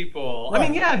to people. Right. I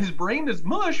mean, yeah, his brain is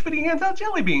mush, but he hands out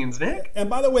jelly beans, Nick. And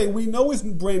by the way, we know his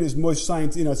brain is mush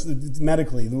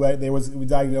medically. We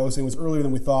diagnosed it was earlier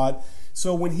than we thought.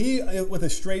 So when he, with a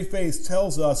straight face,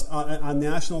 tells us on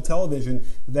national television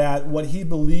that what he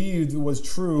believed was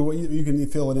true, you can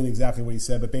fill it in exactly what he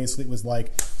said, but basically it was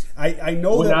like, I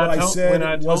know that what I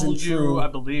said wasn't true. I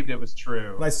believed it was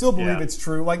true. But I still believe it's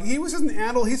true. He was just an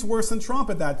adult. He's worse than Trump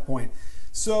at that point.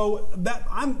 So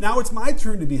now it's my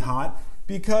turn to be hot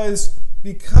because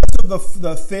of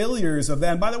the failures of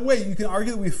that. And by the way, you can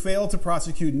argue that we failed to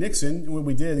prosecute Nixon when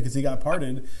we did because he got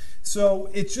pardoned. So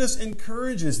it just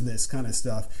encourages this kind of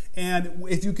stuff. And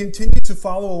if you continue to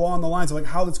follow along the lines of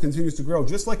how this continues to grow,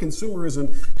 just like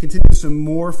consumerism continues to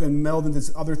morph and meld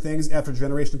into other things after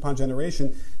generation upon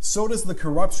generation, so does the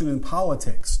corruption in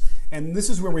politics. And this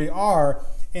is where we are.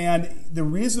 And the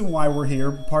reason why we're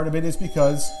here, part of it is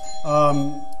because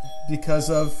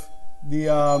of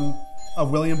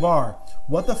William Barr.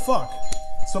 What the fuck?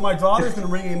 So my daughter's been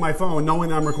ringing my phone knowing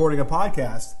I'm recording a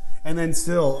podcast, and then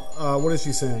still, what is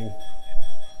she saying?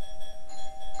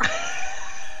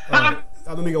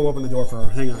 Let me go open the door for her.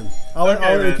 Hang on. I'll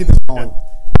let you keep this going.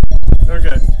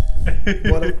 Okay.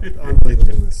 What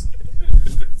unbelievableness.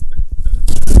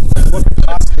 What could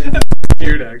possibly be? That's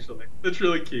cute, actually. That's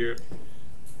really cute.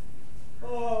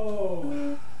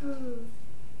 Oh.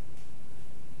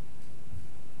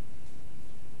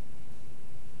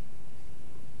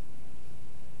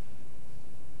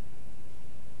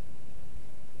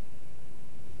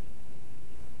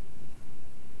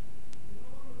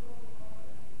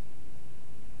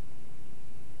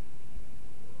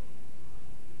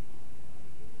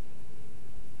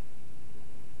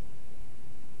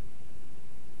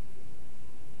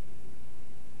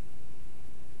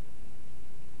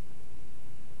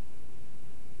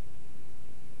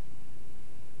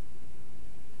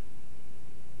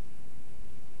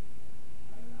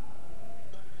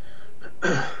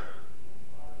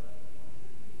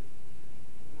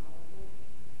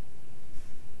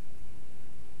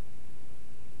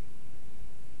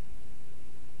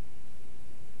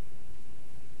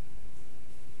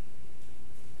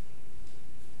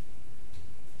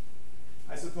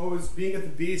 I suppose being at the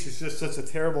beach is just such a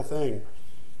terrible thing.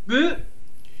 They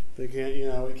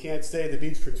can't, we can't stay at the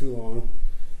beach for too long.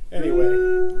 Anyway,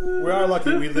 we are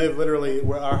lucky. We live literally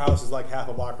where our house is like half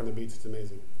a block from the beach. It's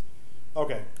amazing.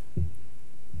 Okay.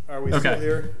 Are we still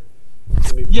here?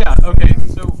 Yeah, okay.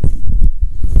 So,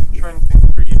 I'm trying to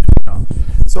think where you stop.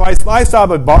 So I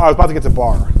stopped at bar. I was about to get to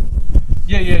bar.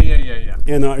 Yeah.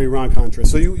 In Iran-Contra.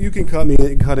 So you can cut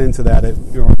into that at,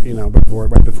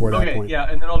 right before that point. Okay, yeah,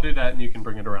 and then I'll do that and you can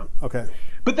bring it around. Okay.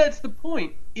 But that's the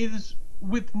point, is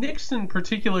with Nixon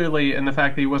particularly, and the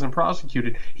fact that he wasn't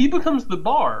prosecuted, he becomes the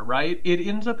bar, right? It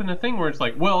ends up in a thing where it's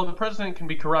like, well, the president can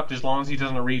be corrupt as long as he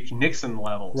doesn't reach Nixon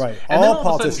levels. Right. And all then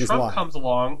all of a sudden Trump lie. comes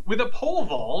along with a pole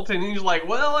vault, and he's like,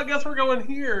 well, I guess we're going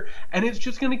here. And it's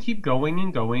just going to keep going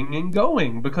and going and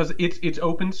going because it's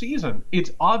open season.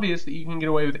 It's obvious that you can get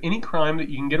away with any crime that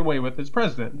you can get away with as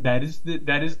president. That is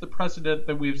the precedent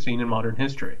that we've seen in modern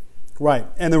history. Right.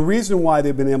 And the reason why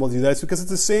they've been able to do that is because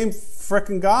it's the same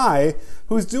frickin' guy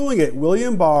who's doing it.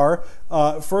 William Barr,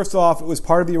 first off, it was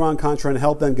part of the Iran-Contra and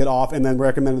helped them get off and then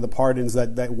recommended the pardons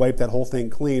that wiped that whole thing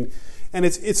clean. And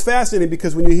it's fascinating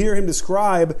because when you hear him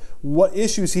describe what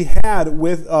issues he had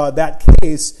with that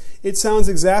case, it sounds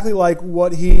exactly like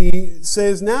what he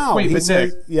says now. Wait, he but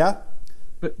says, Nick, yeah?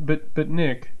 But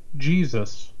Nick,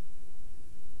 Jesus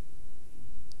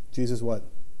what?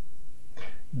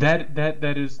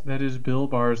 That is Bill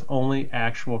Barr's only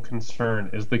actual concern,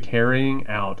 is the carrying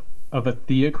out of a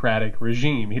theocratic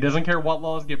regime. He doesn't care what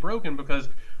laws get broken, because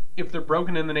if they're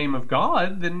broken in the name of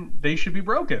God, then they should be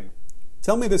broken.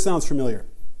 Tell me this sounds familiar.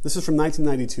 This is from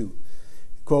 1992.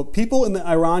 Quote, people in the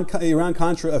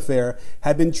Iran-Contra affair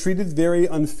have been treated very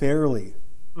unfairly.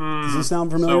 Does this sound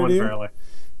familiar to you?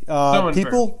 So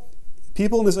unfairly.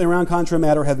 People in this Iran-Contra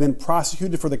matter have been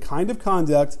prosecuted for the kind of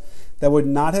conduct that would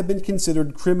not have been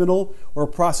considered criminal or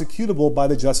prosecutable by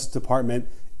the Justice Department,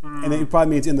 and it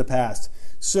probably means in the past.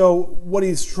 So what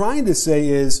he's trying to say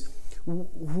is,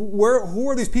 who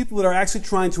are these people that are actually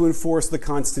trying to enforce the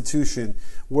Constitution?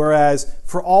 Whereas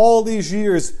for all these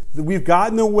years, we've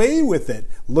gotten away with it.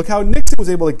 Look how Nixon was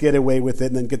able to get away with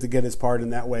it and then get his pardon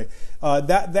that way.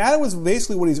 That was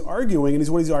basically what he's arguing, and is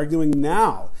what he's arguing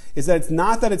now. Is that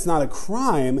it's not a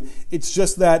crime, it's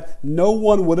just that no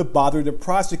one would have bothered to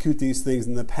prosecute these things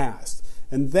in the past.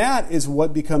 And that is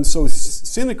what becomes so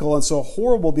cynical and so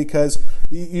horrible, because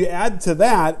you add to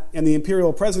that, and the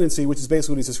imperial presidency, which is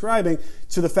basically what he's describing,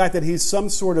 to the fact that he's some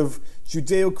sort of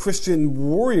Judeo-Christian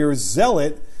warrior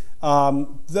zealot.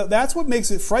 That's what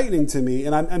makes it frightening to me,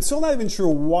 and I'm still not even sure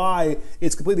why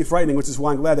it's completely frightening, which is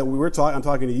why I'm glad that I'm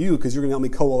talking to you, because you're going to help me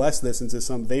coalesce this into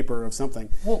some vapor of something.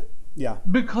 Well, yeah,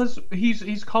 because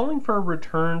he's calling for a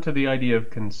return to the idea of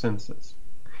consensus.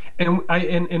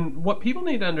 And what people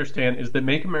need to understand is that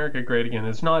Make America Great Again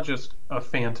is not just a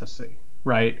fantasy,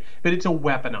 right? But it's a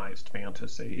weaponized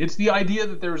fantasy. It's the idea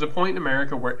that there was a point in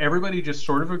America where everybody just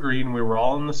sort of agreed and we were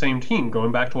all on the same team,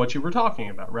 going back to what you were talking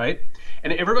about, right?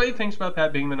 And everybody thinks about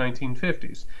that being the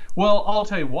 1950s. Well, I'll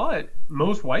tell you what,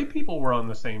 most white people were on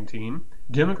the same team.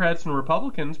 Democrats and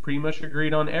Republicans pretty much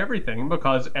agreed on everything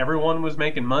because everyone was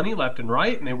making money left and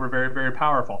right, and they were very, very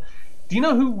powerful. Do you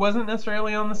know who wasn't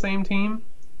necessarily on the same team?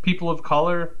 People of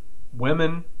color,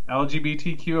 women,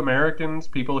 LGBTQ Americans,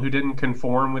 people who didn't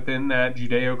conform within that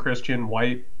Judeo-Christian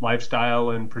white lifestyle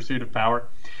and pursuit of power.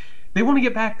 They want to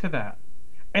get back to that.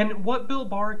 And what Bill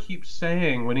Barr keeps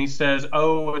saying when he says,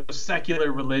 oh, it's a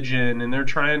secular religion and they're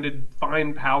trying to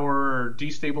find power or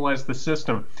destabilize the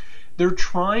system, they're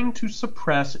trying to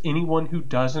suppress anyone who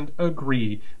doesn't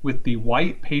agree with the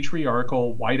white,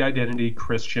 patriarchal, white identity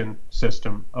Christian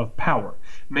system of power.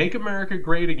 Make America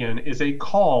Great Again is a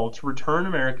call to return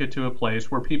America to a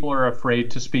place where people are afraid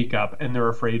to speak up and they're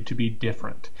afraid to be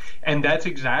different. And that's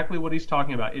exactly what he's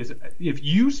talking about, is if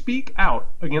you speak out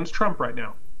against Trump right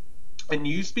now, and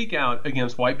you speak out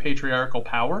against white patriarchal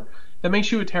power, that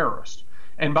makes you a terrorist.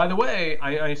 And by the way,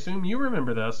 I assume you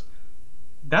remember this,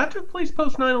 that took place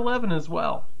post 9/11 as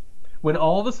well. When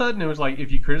all of a sudden it was like,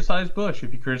 if you criticized Bush,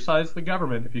 if you criticized the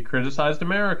government, if you criticized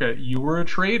America, you were a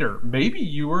traitor. Maybe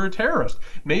you were a terrorist.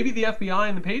 Maybe the FBI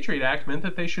and the Patriot Act meant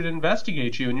that they should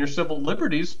investigate you, and your civil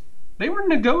liberties, they were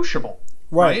negotiable.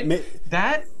 Right?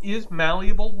 That is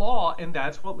malleable law, and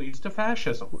that's what leads to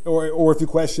fascism. Or if you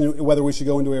question whether we should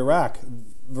go into Iraq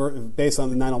based on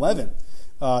the 9/11,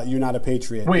 you're not a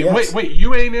patriot. Wait,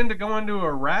 you ain't into going to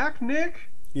Iraq, Nick?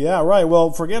 Yeah, right.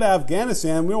 Well, forget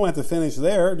Afghanistan. We don't have to finish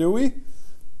there, do we?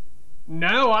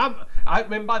 No,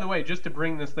 and by the way, just to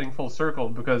bring this thing full circle,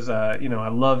 because I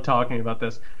love talking about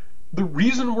this. The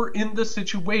reason we're in this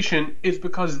situation is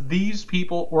because these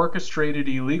people orchestrated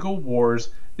illegal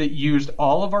wars that used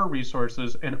all of our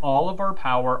resources and all of our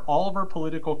power, all of our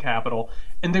political capital,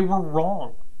 and they were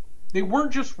wrong. They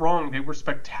weren't just wrong, they were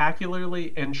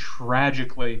spectacularly and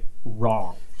tragically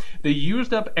wrong. They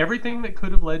used up everything that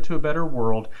could have led to a better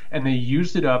world, and they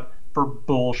used it up for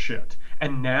bullshit.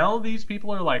 And now these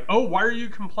people are like, oh, why are you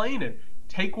complaining?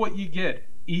 Take what you get.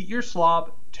 Eat your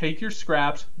slop, take your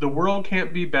scraps. The world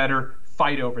can't be better.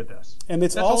 Fight over this. And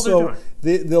it's also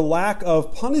the lack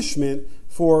of punishment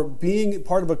for being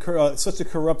part of such a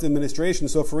corrupt administration.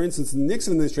 So, for instance, the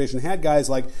Nixon administration had guys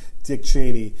like Dick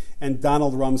Cheney and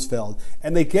Donald Rumsfeld,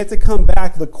 and they get to come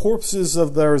back, the corpses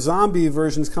of their zombie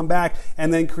versions come back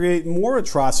and then create more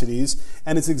atrocities,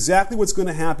 and it's exactly what's going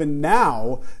to happen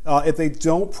now if they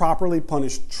don't properly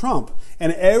punish Trump.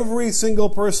 And every single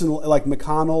person, like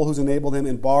McConnell, who's enabled him,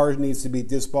 and Barr needs to be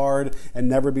disbarred and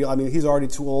never be, he's already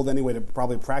too old anyway to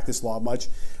probably practice law much.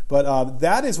 But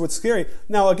that is what's scary.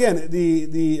 Now, again,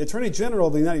 the Attorney General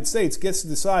of the United States gets to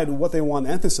decide what they want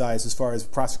to emphasize as far as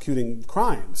prosecuting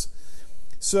crimes.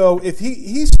 So if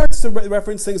he starts to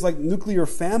reference things like nuclear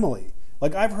family,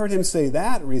 like I've heard him say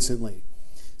that recently.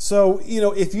 So,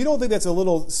 if you don't think that's a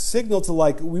little signal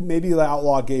to maybe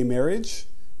outlaw gay marriage,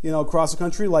 across the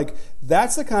country,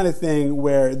 that's the kind of thing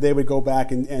where they would go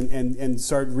back and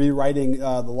start rewriting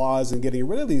the laws and getting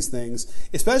rid of these things,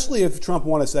 especially if Trump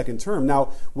won a second term.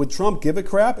 Now, would Trump give a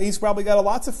crap? He's probably got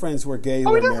lots of friends who are gay.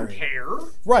 Oh, he doesn't care.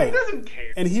 Right. He doesn't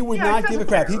care. And he would not give a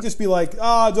crap. He'd just be like,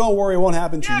 don't worry, it won't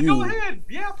happen to you. Yeah, go ahead.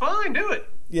 Yeah, fine, do it.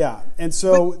 Yeah, and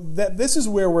so this is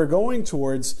where we're going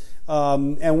towards,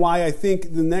 and why I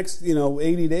think the next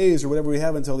 80 days or whatever we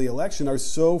have until the election are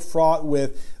so fraught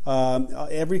with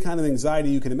every kind of anxiety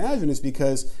you can imagine, is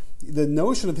because the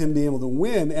notion of him being able to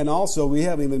win, and also we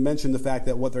haven't even mentioned the fact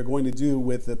that what they're going to do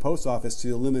with the post office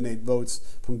to eliminate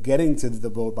votes from getting to the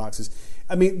vote boxes.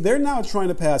 They're now trying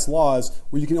to pass laws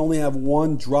where you can only have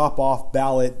one drop-off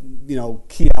ballot,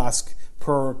 kiosk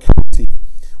per county,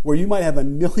 where you might have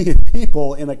 1 million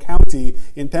people in a county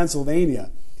in Pennsylvania,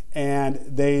 and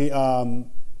they're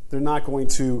not going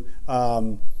to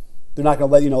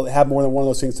let have more than one of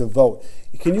those things to vote.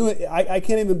 I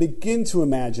can't even begin to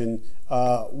imagine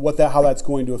how that's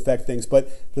going to affect things. But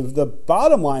the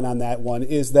bottom line on that one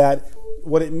is that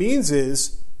what it means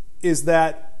is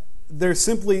that they're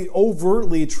simply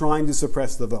overtly trying to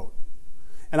suppress the vote.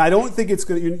 And I don't think it's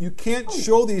going to. You can't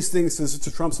show these things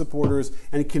to Trump supporters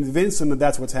and convince them that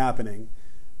that's what's happening.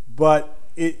 But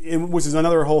which is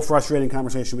another whole frustrating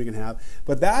conversation we can have.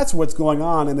 But that's what's going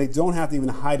on, and they don't have to even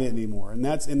hide it anymore. And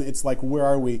it's like, where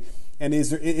are we? And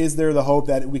is there the hope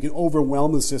that we can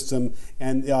overwhelm the system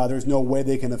and there's no way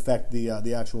they can affect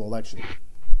the actual election?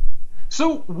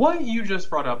 So what you just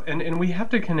brought up, and we have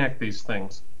to connect these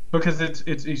things because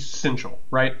it's essential,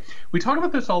 right? We talk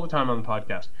about this all the time on the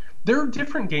podcast. There are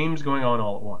different games going on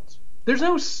all at once. There's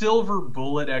no silver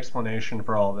bullet explanation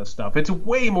for all of this stuff. It's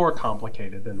way more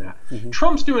complicated than that. Mm-hmm.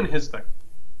 Trump's doing his thing.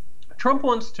 Trump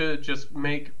wants to just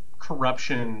make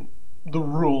corruption the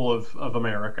rule of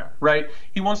America, right?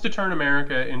 He wants to turn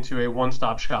America into a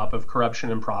one-stop shop of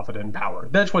corruption and profit and power.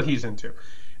 That's what he's into.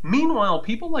 Meanwhile,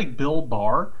 people like Bill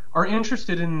Barr are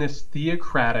interested in this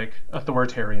theocratic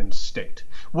authoritarian state.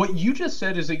 What you just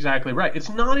said is exactly right. It's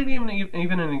not even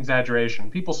an exaggeration.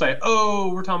 People say,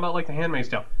 oh, we're talking about like The Handmaid's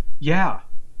Tale. Yeah,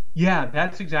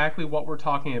 that's exactly what we're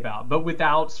talking about, but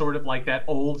without sort of like that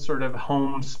old sort of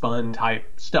homespun type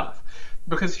stuff.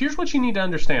 Because here's what you need to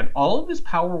understand. All of this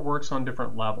power works on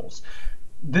different levels.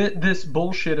 This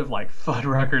bullshit of like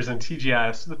Fuddruckers and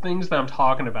TGIS, the things that I'm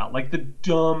talking about, like the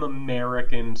dumb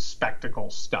American spectacle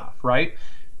stuff, right?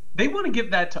 They want to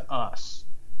give that to us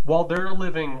while they're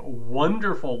living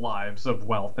wonderful lives of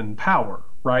wealth and power,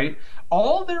 right?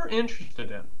 All they're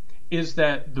interested in is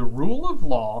that the rule of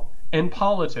law and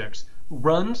politics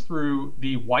runs through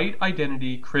the white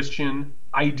identity Christian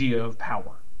idea of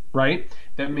power, right?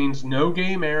 That means no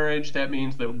gay marriage. That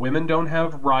means that women don't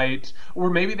have rights, or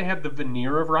maybe they have the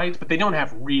veneer of rights, but they don't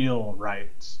have real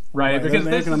rights, right? Because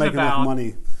they're going to make enough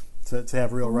money to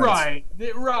have real rights.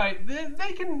 Right.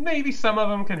 They can, maybe some of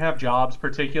them can have jobs,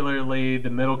 particularly the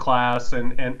middle class,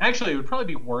 and actually it would probably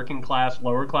be working class,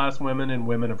 lower class women and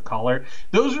women of color.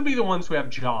 Those would be the ones who have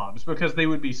jobs because they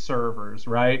would be servers,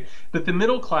 right? But the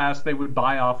middle class, they would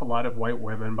buy off a lot of white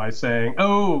women by saying,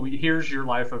 oh, here's your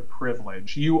life of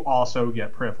privilege. You also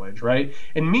get privilege, right?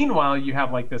 And meanwhile, you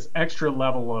have like this extra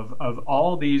level of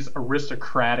all these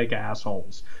aristocratic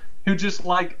assholes who just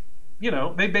like,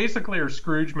 they basically are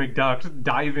Scrooge McDuck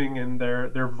diving in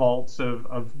their vaults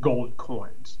of gold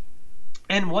coins.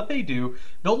 And what they do,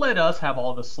 they'll let us have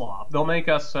all the slop. They'll make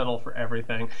us settle for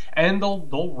everything. And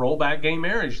they'll roll back gay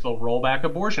marriage. They'll roll back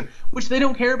abortion, which they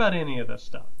don't care about any of this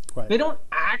stuff. Right. They don't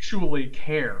actually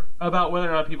care about whether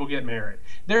or not people get married.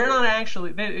 They're not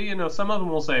actually, some of them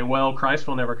will say, well, Christ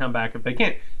will never come back if they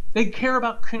can't. They care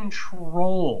about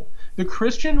control. The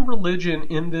Christian religion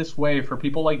in this way for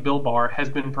people like Bill Barr has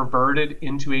been perverted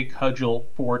into a cudgel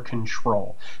for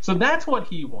control. So that's what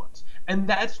he wants. And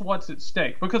that's what's at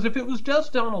stake. Because if it was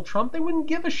just Donald Trump, they wouldn't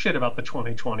give a shit about the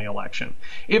 2020 election.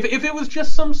 If it was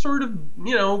just some sort of,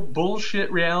 bullshit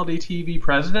reality TV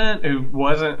president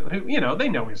who they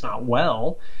know he's not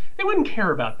well, they wouldn't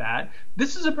care about that.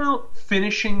 This is about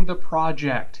finishing the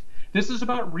project. This is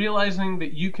about realizing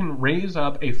that you can raise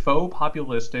up a faux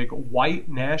populistic, white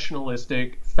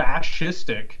nationalistic,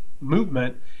 fascistic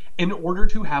movement in order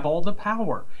to have all the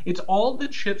power. It's all the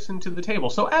chips into the table.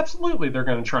 So absolutely they're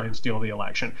going to try and steal the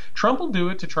election. Trump will do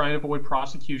it to try and avoid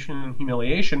prosecution and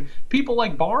humiliation. People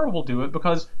like Barr will do it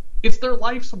because it's their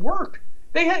life's work.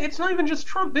 It's not even just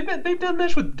Trump. They've done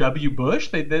this with W.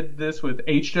 Bush. They did this with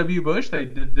H.W. Bush. They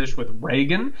did this with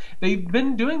Reagan. They've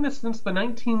been doing this since the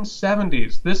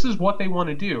 1970s. This is what they want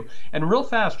to do. And real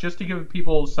fast, just to give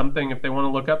people something if they want to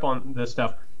look up on this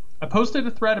stuff, I posted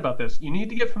a thread about this. You need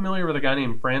to get familiar with a guy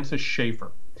named Francis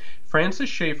Schaeffer. Francis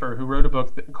Schaeffer, who wrote a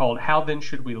book called How Then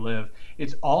Should We Live?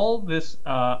 It's all this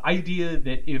idea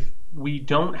that if we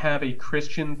don't have a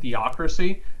Christian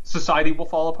theocracy, society will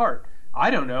fall apart. I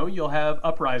don't know, you'll have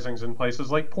uprisings in places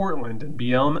like Portland and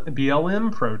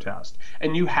BLM protest,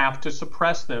 and you have to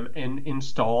suppress them and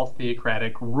install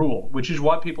theocratic rule, which is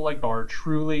what people like Barr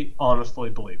truly, honestly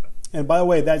believe in. And by the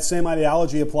way, that same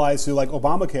ideology applies to like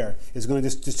Obamacare is going to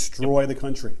just destroy the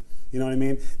country. You know what I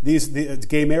mean? The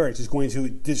gay marriage is going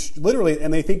to literally,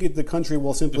 and they think the country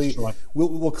will simply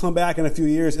will come back in a few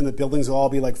years, and the buildings will all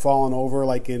be like falling over,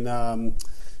 like in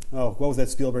what was that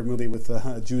Spielberg movie with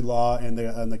Jude Law and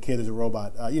the kid is a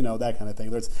robot? That kind of thing.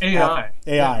 There's AI.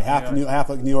 Half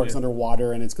of New York's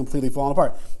underwater, and it's completely falling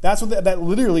apart. That's what that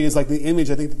literally is like the image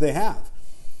I think that they have.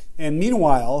 And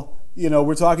meanwhile,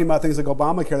 we're talking about things like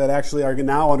Obamacare that actually are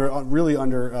now really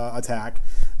under attack,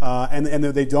 and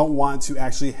they don't want to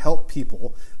actually help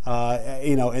people,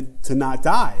 and to not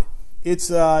die.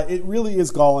 It really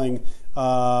is galling,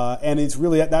 and it's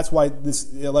really that's why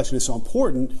this election is so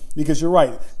important, because you're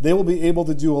right. They will be able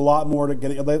to do a lot more to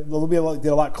they'll be able to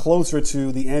get a lot closer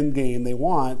to the end game they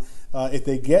want if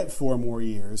they get 4 more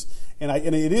years. And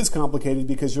it is complicated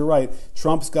because you're right.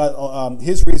 Trump's got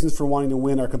his reasons for wanting to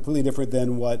win are completely different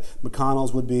than what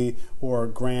McConnell's would be, or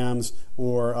Graham's,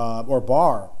 or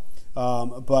Barr.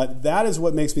 But that is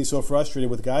what makes me so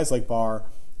frustrated with guys like Barr,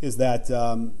 is that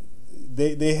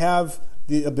they have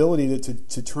the ability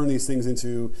to turn these things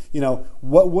into,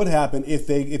 what would happen if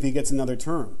he gets another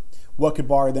term. What could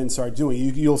Barr then start doing?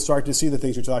 You'll start to see the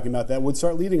things you're talking about that would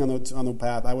start leading on the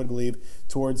path, I would believe,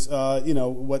 towards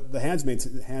what the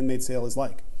Handmaid's Tale is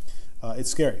like. It's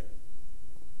scary.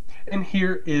 And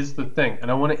here is the thing,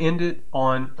 and I want to end it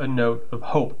on a note of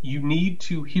hope. You need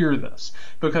to hear this,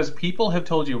 because people have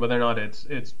told you, whether or not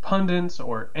it's pundits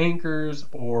or anchors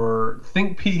or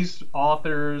think piece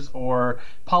authors or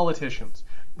politicians,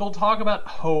 they'll talk about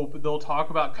hope, they'll talk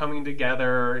about coming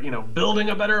together, building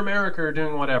a better America or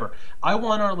doing whatever. I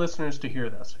want our listeners to hear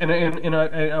this. And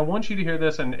I want you to hear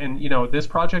this. And this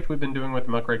project we've been doing with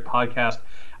the Muckrake Podcast,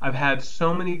 I've had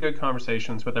so many good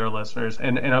conversations with our listeners,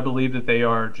 and I believe that they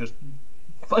are just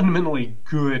fundamentally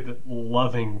good,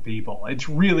 loving people. It's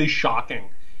really shocking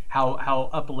how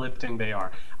uplifting they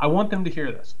are. I want them to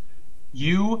hear this.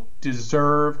 You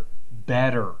deserve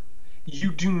better.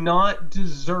 You do not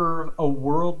deserve a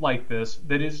world like this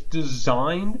that is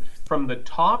designed from the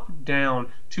top down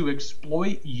to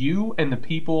exploit you and the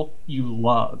people you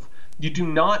love. You do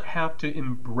not have to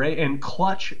embrace and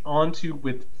clutch onto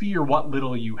with fear what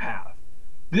little you have.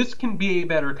 This can be a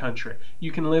better country.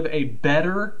 You can live a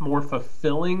better, more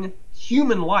fulfilling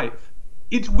human life.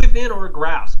 It's within our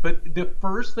grasp, but the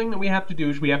first thing that we have to do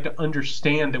is we have to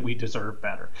understand that we deserve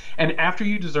better. And after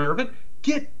you deserve it,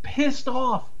 get pissed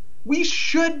off. We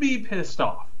should be pissed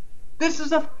off. This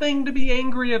is a thing to be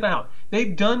angry about.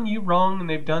 They've done you wrong and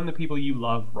they've done the people you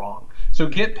love wrong. So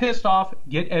get pissed off,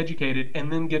 get educated,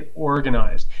 and then get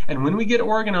organized. And when we get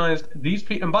organized, these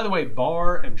people, and by the way,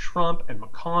 Barr and Trump and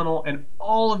McConnell and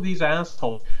all of these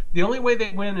assholes, the only way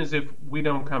they win is if we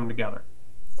don't come together.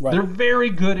 Right. They're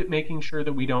very good at making sure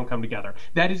that we don't come together.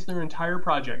 That is their entire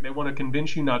project. They want to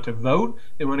convince you not to vote.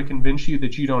 They want to convince you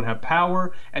that you don't have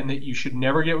power and that you should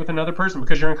never get with another person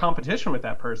because you're in competition with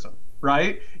that person,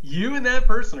 right? You and that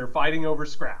person are fighting over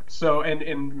scraps. So,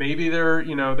 and maybe they're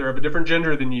of a different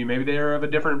gender than you. Maybe they're of a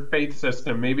different faith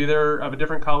system. Maybe they're of a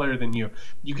different color than you.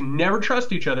 You can never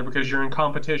trust each other because you're in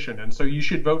competition. And so you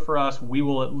should vote for us. We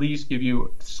will at least give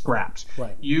you scraps.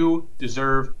 Right. You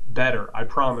deserve better. I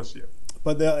promise you.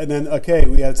 But we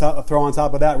got to throw on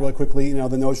top of that really quickly,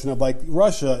 the notion of like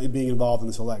Russia being involved in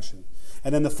this election.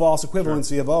 And then the false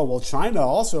equivalency of, China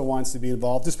also wants to be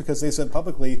involved just because they said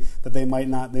publicly that they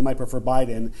might prefer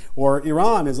Biden, or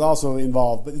Iran is also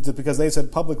involved but because they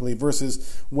said publicly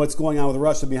versus what's going on with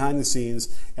Russia behind the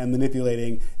scenes and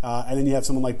manipulating. And then you have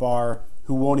someone like Barr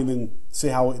who won't even say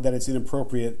that it's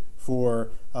inappropriate for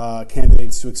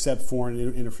candidates to accept foreign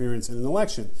interference in an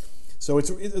election. So it's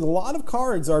a lot of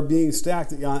cards are being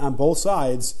stacked on both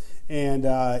sides, and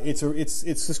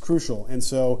it's just crucial. And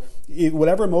so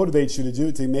whatever motivates you to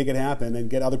do to make it happen and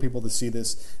get other people to see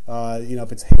this,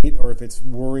 if it's hate or if it's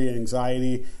worry,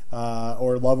 anxiety,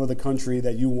 or love of the country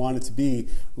that you want it to be,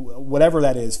 whatever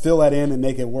that is, fill that in and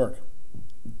make it work.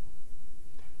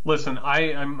 Listen,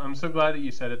 I'm so glad that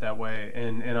you said it that way,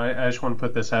 and I just want to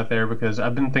put this out there because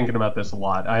I've been thinking about this a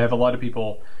lot. I have a lot of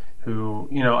people who,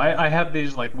 I have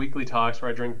these like weekly talks where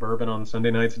I drink bourbon on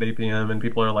Sunday nights at 8 p.m. and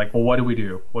people are like, well, what do we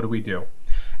do? What do we do?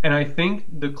 And I think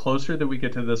the closer that we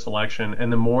get to this election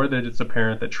and the more that it's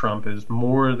apparent that Trump is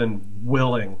more than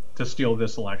willing to steal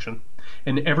this election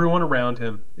and everyone around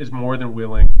him is more than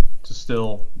willing to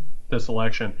steal this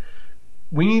election,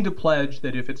 we need to pledge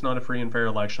that if it's not a free and fair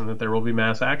election, that there will be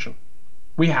mass action.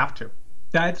 We have to.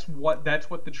 That's what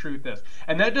the truth is.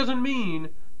 And that doesn't mean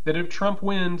that if Trump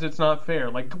wins, it's not fair.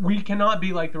 Like, we cannot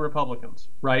be like the Republicans,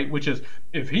 right? Which is,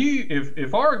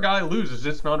 if our guy loses,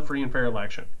 it's not a free and fair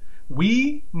election.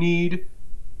 We need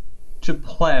to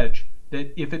pledge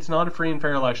that if it's not a free and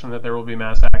fair election, that there will be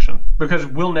mass action. Because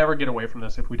we'll never get away from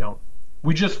this if we don't.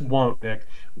 We just won't, Nick.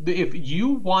 If you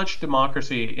watch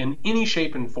democracy in any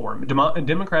shape and form, a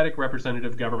democratic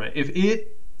representative government, if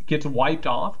it gets wiped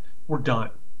off, we're done.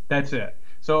 That's it.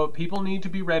 So people need to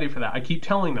be ready for that. I keep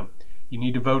telling them, you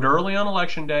need to vote early on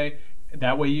election day.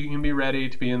 That way you can be ready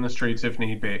to be in the streets if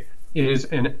need be. It is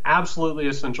an absolutely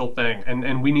essential thing,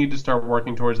 and we need to start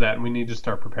working towards that, and we need to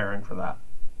start preparing for that.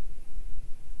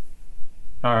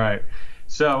 All right.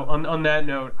 So on that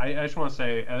note, I just want to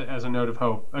say, as a note of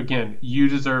hope, again, you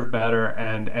deserve better,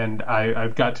 and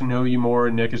I've got to know you more.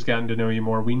 Nick has gotten to know you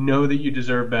more. We know that you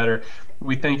deserve better.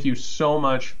 We thank you so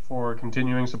much for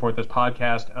continuing to support this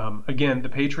podcast. Again, the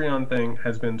Patreon thing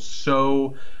has been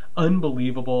so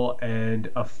unbelievable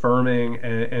and affirming,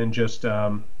 and just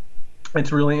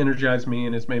it's really energized me,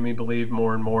 and it's made me believe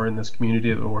more and more in this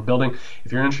community that we're building.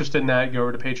 If you're interested in that, go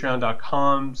over to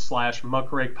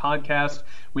patreon.com/muckrakepodcast.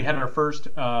 We had our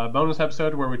first bonus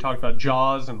episode where we talked about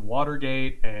Jaws and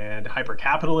Watergate and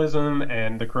hypercapitalism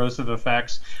and the corrosive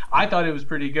effects. I thought it was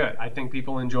pretty good. I think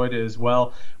people enjoyed it as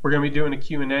well. We're going to be doing a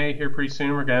Q&A here pretty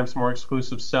soon. We're going to have some more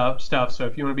exclusive stuff. So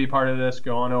if you want to be part of this,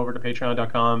 go on over to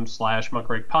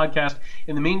patreon.com/muckrakepodcast.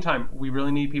 In the meantime, we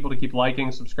really need people to keep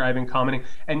liking, subscribing, commenting,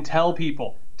 and tell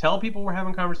people we're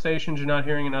having conversations. You're not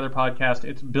hearing another podcast.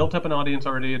 It's built up an audience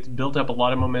already. It's built up a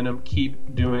lot of momentum.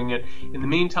 Keep doing it. In the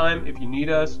meantime, if you need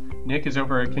us, Nick is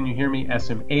over at Can You Hear Me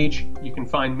SMH. You can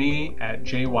find me at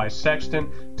JY Sexton.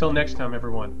 Till next time,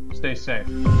 everyone, stay safe.